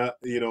situation, of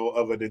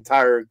an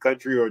entire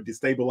country or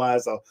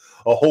destabilize a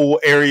whole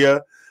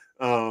area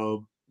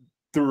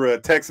through a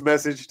text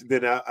message,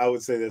 then I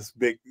would say that's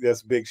big.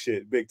 That's big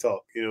shit, big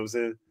talk. You know what I'm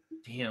saying?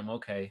 Damn.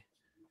 Okay.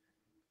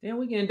 Then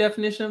we get a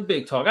definition of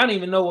big talk. I didn't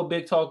even know what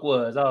big talk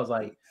was. I was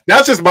like,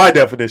 that's just my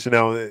definition.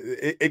 Now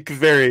it could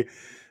vary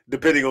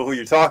depending on who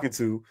you're talking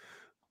to.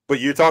 But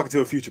you're talking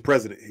to a future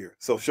president here,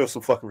 so show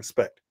some fucking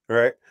respect, all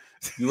right?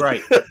 You're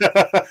right.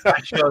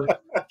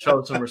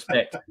 show some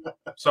respect.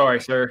 Sorry,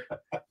 sir.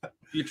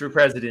 Future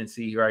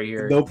presidency right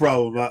here. No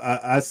problem.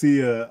 I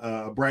see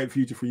a bright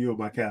future for you in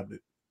my cabinet.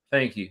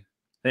 Thank you.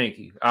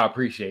 I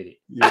appreciate it.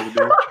 You know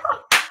what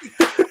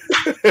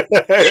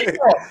I mean?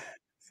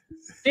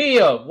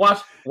 Yeah,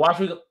 watch.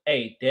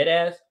 Hey, dead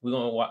ass. We're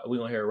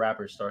gonna hear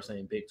rappers start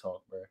saying big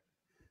talk, bro.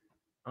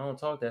 I don't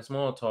talk that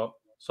small talk.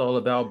 It's all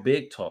about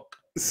big talk.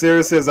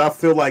 Sarah says, I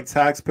feel like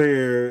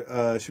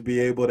taxpayer should be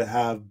able to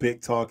have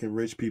big talk and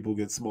rich people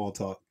get small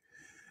talk.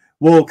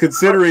 Well,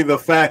 considering the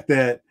fact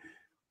that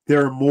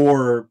there are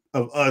more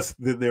of us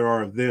than there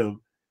are of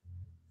them,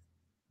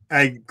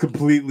 I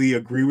completely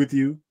agree with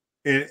you.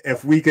 And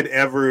if we could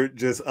ever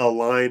just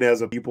align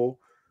as a people,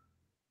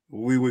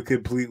 we would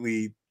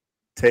completely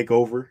take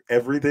over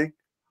everything.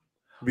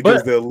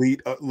 Because the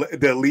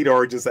elite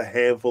are just a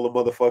handful of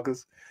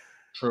motherfuckers.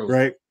 True.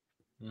 Right?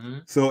 Mm-hmm.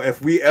 So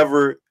if we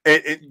ever,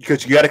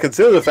 because you got to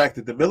consider the fact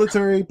that the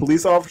military,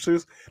 police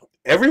officers,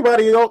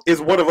 everybody else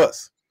is one of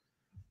us,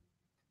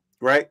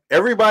 right?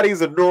 Everybody's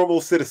a normal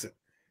citizen.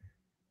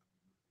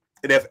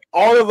 And if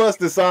all of us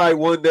decide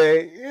one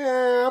day,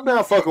 I'm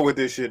not fucking with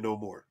this shit no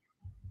more.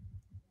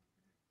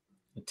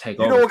 Take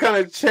over. You know what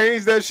kind of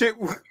change that shit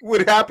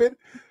would happen?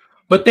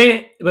 But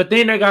then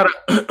they got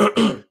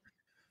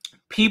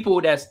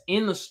people that's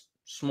in the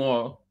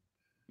small,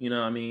 you know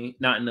what I mean,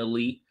 not in the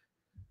elite.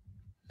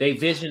 They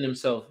vision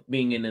themselves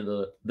being in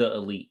the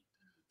elite.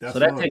 That's so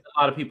that takes a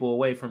lot of people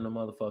away from the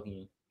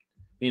motherfucking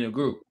being a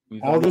group.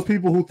 All those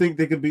people who think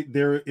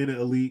they're in an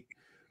elite,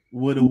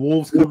 when the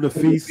wolves come to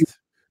feast,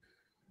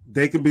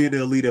 they can be in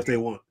the elite if they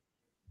want.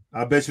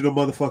 I bet you the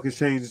motherfuckers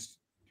changed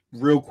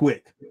real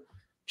quick.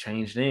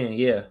 Changed in,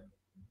 yeah.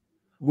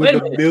 When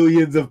the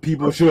millions of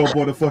people show up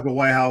on the fucking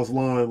White House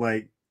lawn,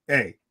 like,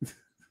 hey.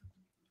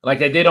 Like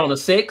they did on the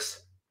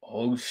 6th?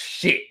 Oh,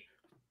 shit.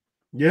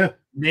 Yeah.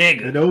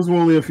 Nigga. And those were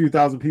only a few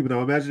thousand people.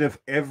 Now imagine if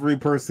every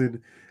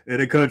person in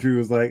the country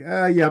was like,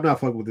 yeah, I'm not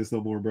fucking with this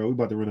no more, bro. We're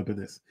about to run up in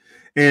this.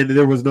 And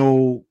there was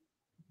no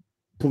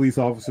police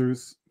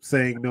officers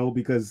saying no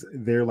because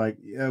they're like,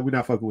 yeah, we're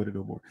not fucking with it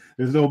no more.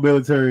 There's no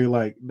military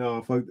like,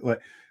 no, fuck,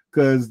 like,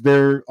 because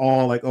they're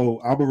all like,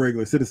 oh, I'm a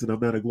regular citizen. I'm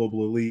not a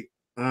global elite.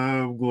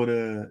 I'm going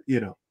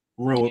to,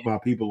 run with my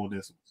people on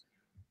this one.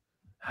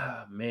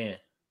 Ah, man.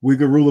 We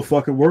could rule the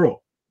fucking world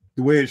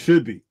the way it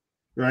should be,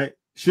 right?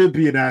 Should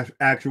be an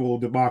actual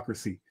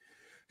democracy.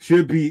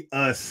 Should be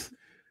us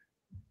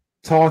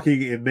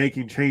talking and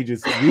making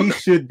changes. We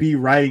should be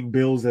writing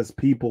bills as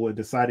people and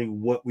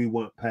deciding what we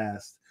want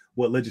passed,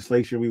 what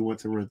legislation we want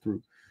to run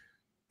through.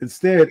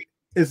 Instead,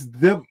 it's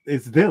them.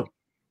 It's them.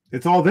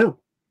 It's all them.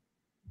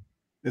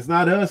 It's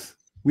not us.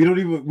 We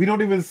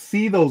don't even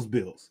see those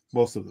bills,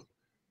 most of them.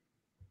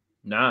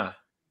 Nah.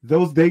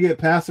 They get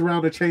passed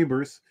around the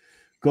chambers,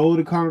 go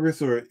to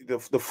Congress or the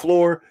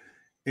floor,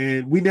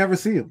 and we never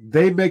see them.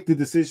 They make the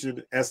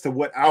decision as to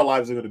what our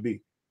lives are going to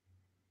be.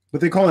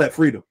 But they call that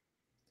freedom.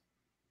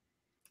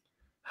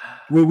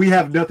 When we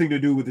have nothing to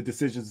do with the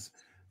decisions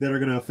that are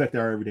going to affect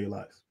our everyday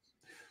lives.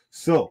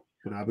 So,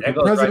 when I become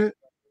president,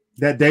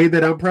 that day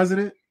that I'm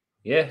president,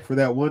 for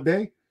that one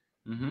day,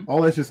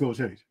 all that's just going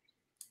to change.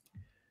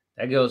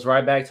 That goes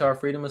right back to our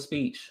freedom of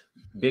speech.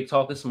 Big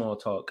talk and small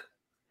talk.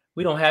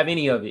 We don't have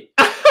any of it.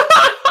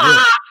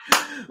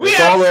 It's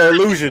all an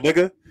illusion,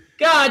 nigga.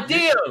 God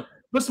damn.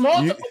 But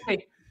small talk,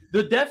 okay.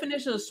 The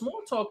definition of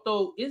small talk,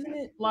 though, isn't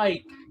it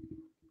like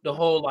the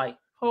whole like,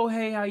 oh,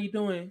 hey, how you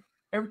doing?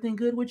 Everything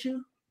good with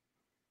you?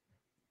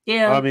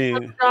 Yeah. I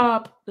mean,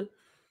 Stop.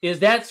 Is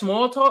that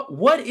small talk?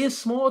 What is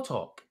small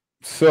talk?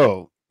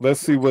 so let's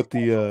see what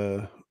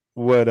the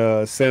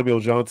Samuel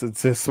Johnson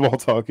says small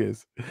talk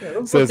is. Yeah, let's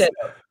look Says that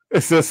up.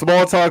 it says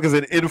small talk is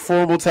an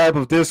informal type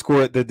of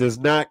discourse that does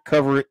not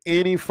cover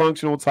any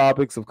functional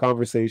topics of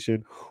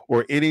conversation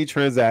or any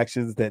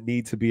transactions that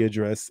need to be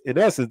addressed. In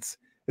essence,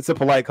 it's a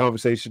polite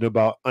conversation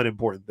about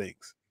unimportant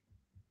things.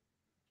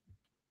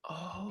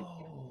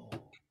 Oh.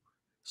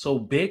 So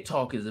big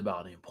talk is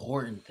about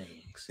important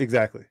things.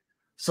 Exactly.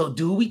 So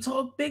do we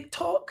talk big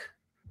talk?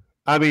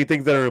 I mean,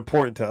 things that are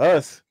important to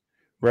us,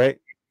 right?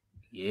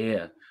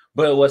 Yeah.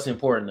 But what's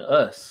important to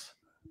us?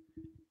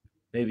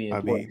 Maybe I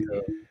important mean,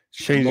 to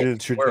changing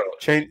most of the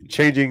world.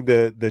 changing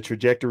the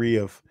trajectory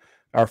of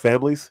our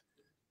families,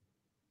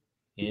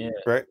 Yeah.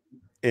 right?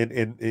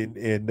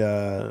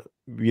 And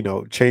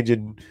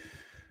changing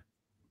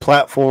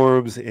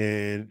platforms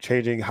and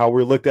changing how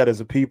we're looked at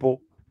as a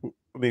people.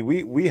 I mean,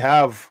 we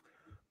have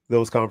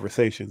those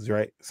conversations,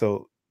 right?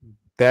 So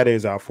that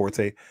is our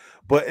forte.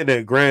 But in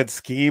the grand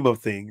scheme of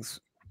things,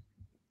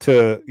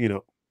 to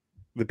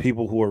the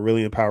people who are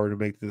really empowered to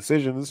make the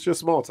decisions, it's just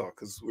small talk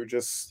because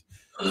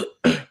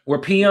We're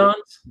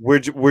peons.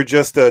 we're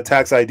just a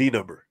tax ID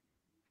number.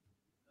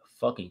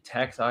 Fucking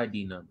tax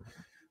ID number.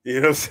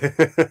 You know what I'm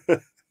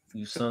saying?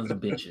 You sons of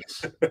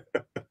bitches.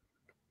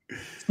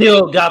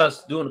 Still got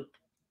us doing it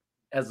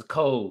as a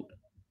code.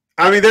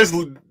 I mean,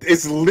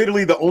 it's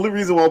literally the only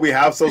reason why we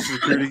have social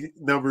security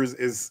numbers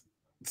is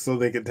so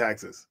they can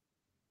tax us.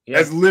 Yeah.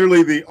 That's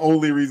literally the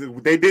only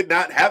reason. They did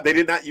not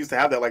used to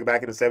have that like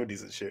back in the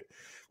 70s and shit.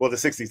 Well, the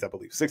 60s, I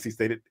believe. 60s,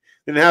 they didn't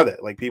have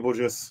that. Like people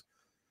just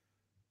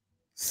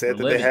said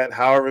that they had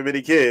however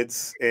many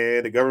kids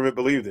and the government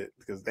believed it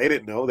because they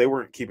didn't know. They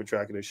weren't keeping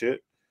track of this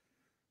shit.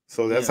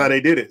 So that's how they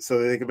did it.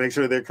 So they can make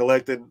sure they're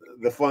collecting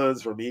the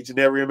funds from each and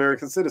every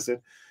American citizen.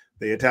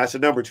 They attach a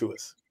number to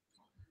us.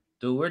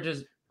 Dude, we're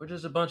just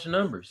a bunch of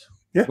numbers.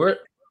 Yeah.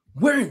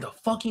 We're in the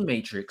fucking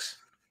Matrix.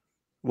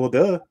 Well,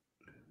 duh.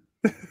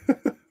 Damn.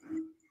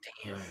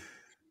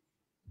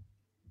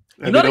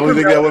 I mean, the only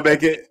thing that would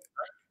make it,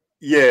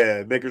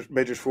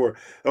 Matrix 4.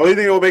 The only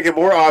thing that would make it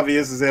more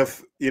obvious is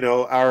if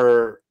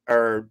our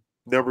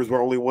numbers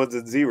were only ones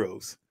and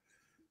zeros.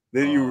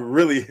 Then you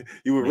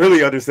would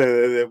really understand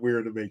that we're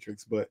in the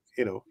Matrix. But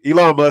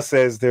Elon Musk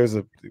says there's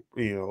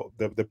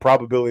the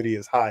probability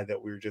is high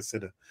that we're just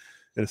in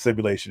a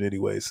simulation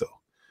anyway. So,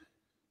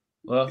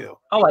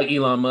 I like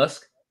Elon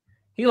Musk.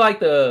 He like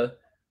the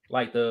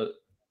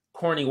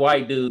corny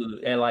white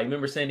dude at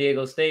remember San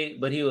Diego State,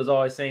 but he was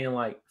always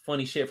saying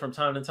funny shit from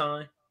time to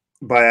time.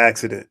 By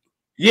accident.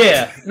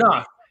 Yeah,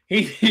 nah.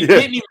 He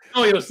didn't even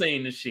know he was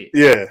saying this shit.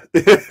 Yeah.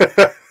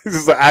 This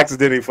is an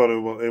accidentally funny.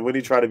 And when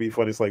he tried to be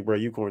funny, it's like, bro,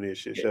 you corny as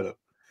shit. Shut up.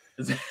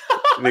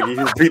 Nigga,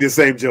 you repeat the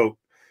same joke.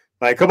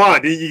 Like, come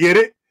on, did you get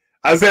it?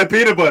 I said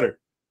peanut butter.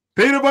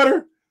 Peanut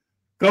butter?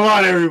 Come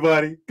on,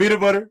 everybody. Peanut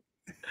butter.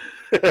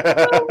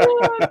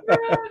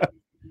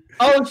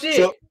 Oh, shit.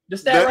 So, the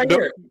stat right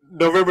here.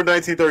 November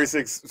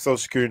 1936, Social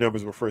Security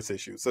numbers were first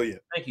issued. So, yeah.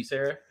 Thank you,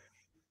 Sarah.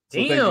 So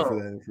thank you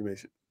for that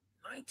information.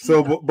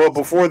 So, but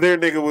before there,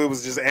 nigga, it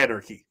was just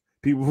anarchy.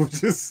 People were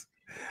just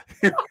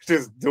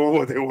doing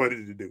what they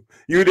wanted to do.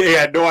 They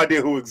had no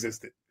idea who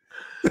existed.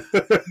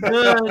 Done,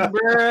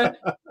 bruh.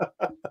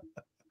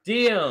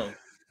 Damn.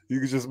 You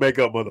could just make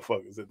up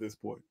motherfuckers at this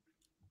point.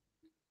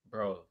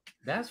 Bro,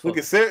 that's look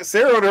at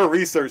Sarah on her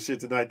research shit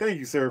tonight. Thank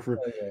you, Sarah, for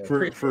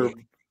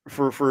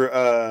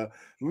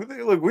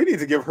look, we need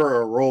to give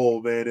her a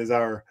role, man, as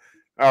our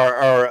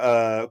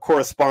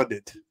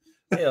correspondent.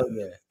 Hell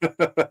yeah.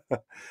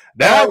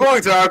 Now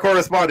going to our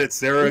correspondent,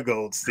 Sarah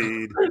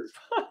Goldstein.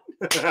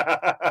 We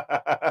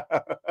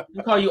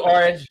call you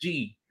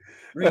RSG.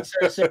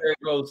 Research Sarah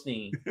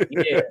Goldstein.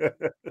 Yeah.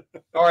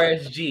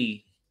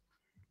 RSG.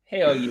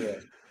 Hell yeah.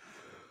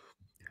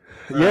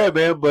 Yeah,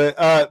 man. But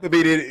I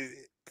mean,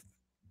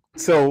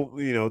 so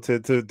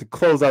to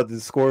close out the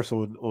discourse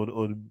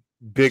on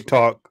big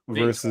talk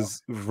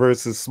versus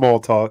small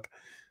talk.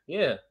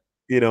 Yeah.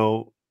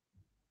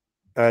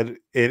 And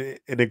in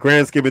the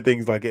grand scheme of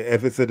things, like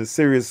if it's in a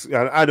serious,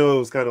 I know it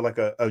was kind of like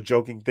a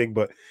joking thing,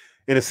 but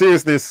in a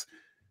seriousness,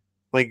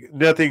 like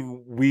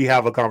nothing we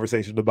have a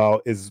conversation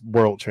about is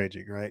world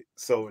changing, right?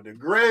 So in the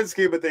grand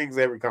scheme of things,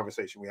 every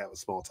conversation we have is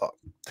small talk.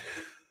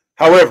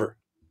 However,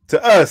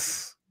 to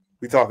us,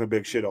 we talking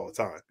big shit all the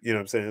time. You know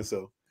what I'm saying?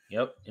 So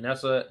yep, and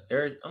that's what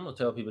I'm gonna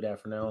tell people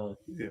that from now on.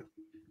 Yeah.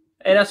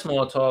 Hey, that's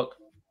small talk.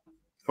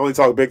 Only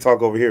talk big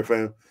talk over here,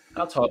 fam.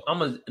 I'll talk.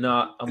 I'm a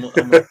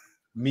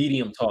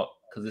medium talk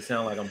because it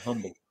sounds like I'm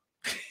humble.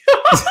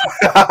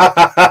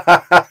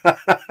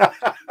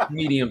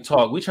 Medium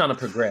talk. We trying to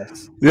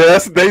progress. Yeah,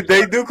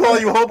 they do call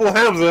you Humble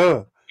Hamza.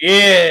 Huh?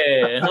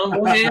 Yeah,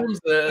 Humble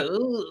Hamza.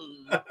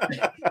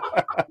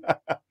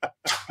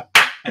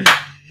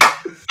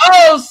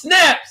 Oh,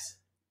 snaps!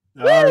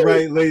 All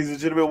right, ladies and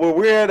gentlemen. Well,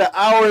 we're at 1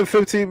 hour and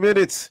 15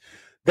 minutes.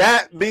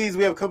 That means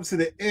we have come to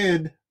the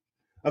end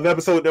of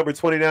episode number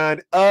 29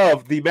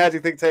 of the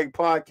Magic Think Tank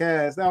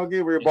podcast. Now,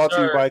 again, we're brought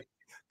to you by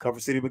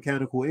Comfort City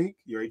Mechanical Inc.,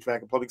 your HVAC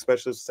and plumbing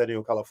specialist in San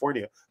Diego,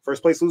 California.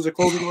 First Place Loser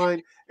Clothing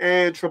Line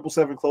and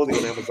 777 Clothing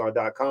on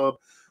Amazon.com.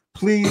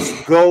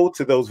 Please go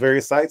to those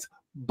various sites.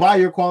 Buy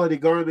your quality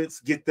garments.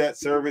 Get that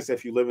service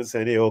if you live in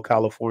San Diego,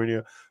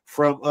 California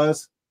from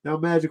us. Now,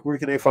 Magic, where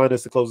can they find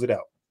us to close it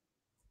out?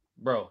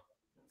 Bro,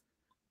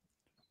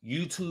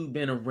 YouTube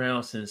been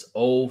around since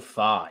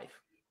 05.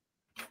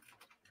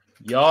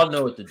 Y'all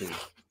know what to do.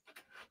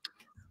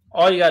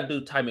 All you gotta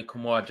do, type in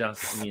Kamal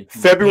Johnson.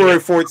 February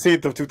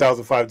 14th of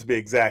 2005 to be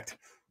exact.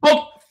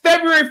 Oh,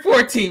 February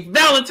 14th,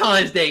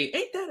 Valentine's Day.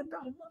 Ain't that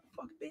about a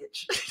motherfucking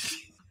bitch?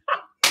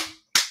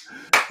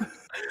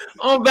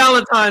 On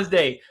Valentine's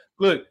Day.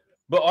 Look,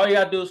 but all you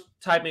gotta do is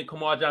type in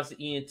Kamal Johnson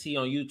ENT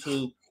on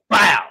YouTube.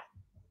 Bow!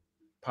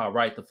 Pop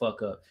right the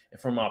fuck up. And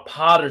from our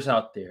podders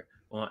out there,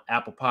 we're on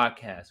Apple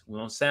Podcasts,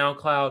 we're on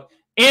SoundCloud,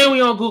 and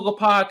we're on Google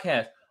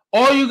Podcasts.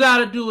 All you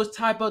gotta do is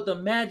type up the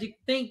Magic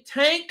Think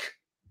Tank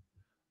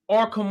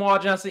or Kamal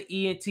Johnson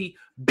ENT.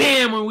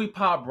 Bam! When we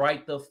pop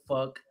right the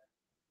fuck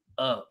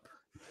up.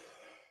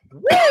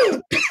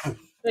 Woo!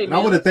 Hey, and I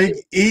want to thank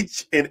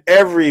each and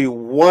every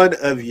one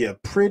of you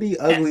pretty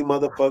ugly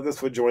motherfuckers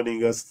for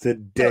joining us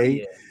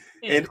today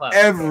and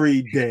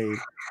every day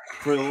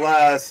for the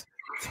last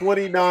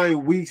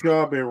 29 weeks.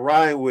 Y'all been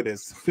riding with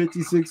us.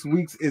 56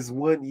 weeks is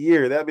 1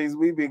 year. That means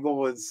we've been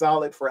going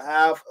solid for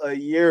half a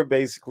year,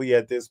 basically,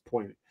 at this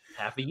point.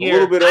 Half a year. A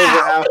little bit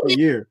over half a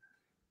year.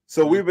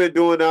 So we've been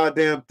doing our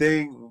damn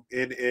thing,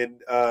 and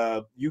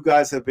you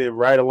guys have been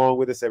right along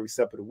with us every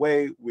step of the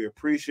way. We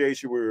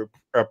appreciate you.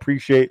 We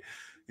appreciate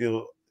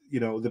you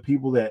know the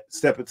people that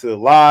step into the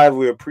live.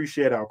 We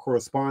appreciate our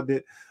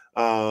correspondent,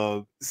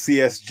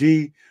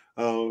 CSG,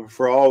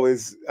 for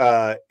always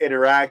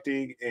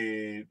interacting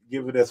and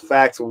giving us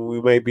facts when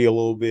we may be a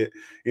little bit,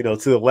 to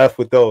the left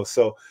with those.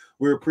 So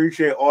we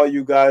appreciate all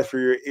you guys for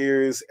your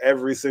ears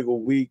every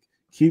single week.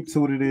 Keep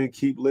tuning in,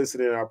 keep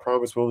listening. I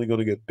promise we're only going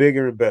to get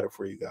bigger and better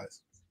for you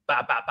guys.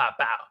 Bow, bow, bow,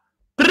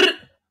 bow.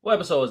 What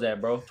episode was that,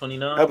 bro?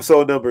 29?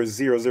 Episode number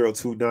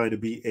 0029 to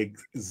be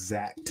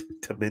exact.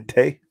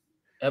 Tamente.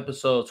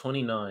 Episode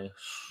 29.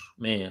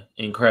 Man,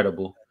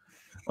 incredible.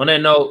 On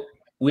that note,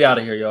 we out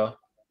of here, y'all.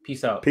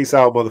 Peace out. Peace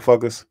out,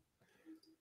 motherfuckers.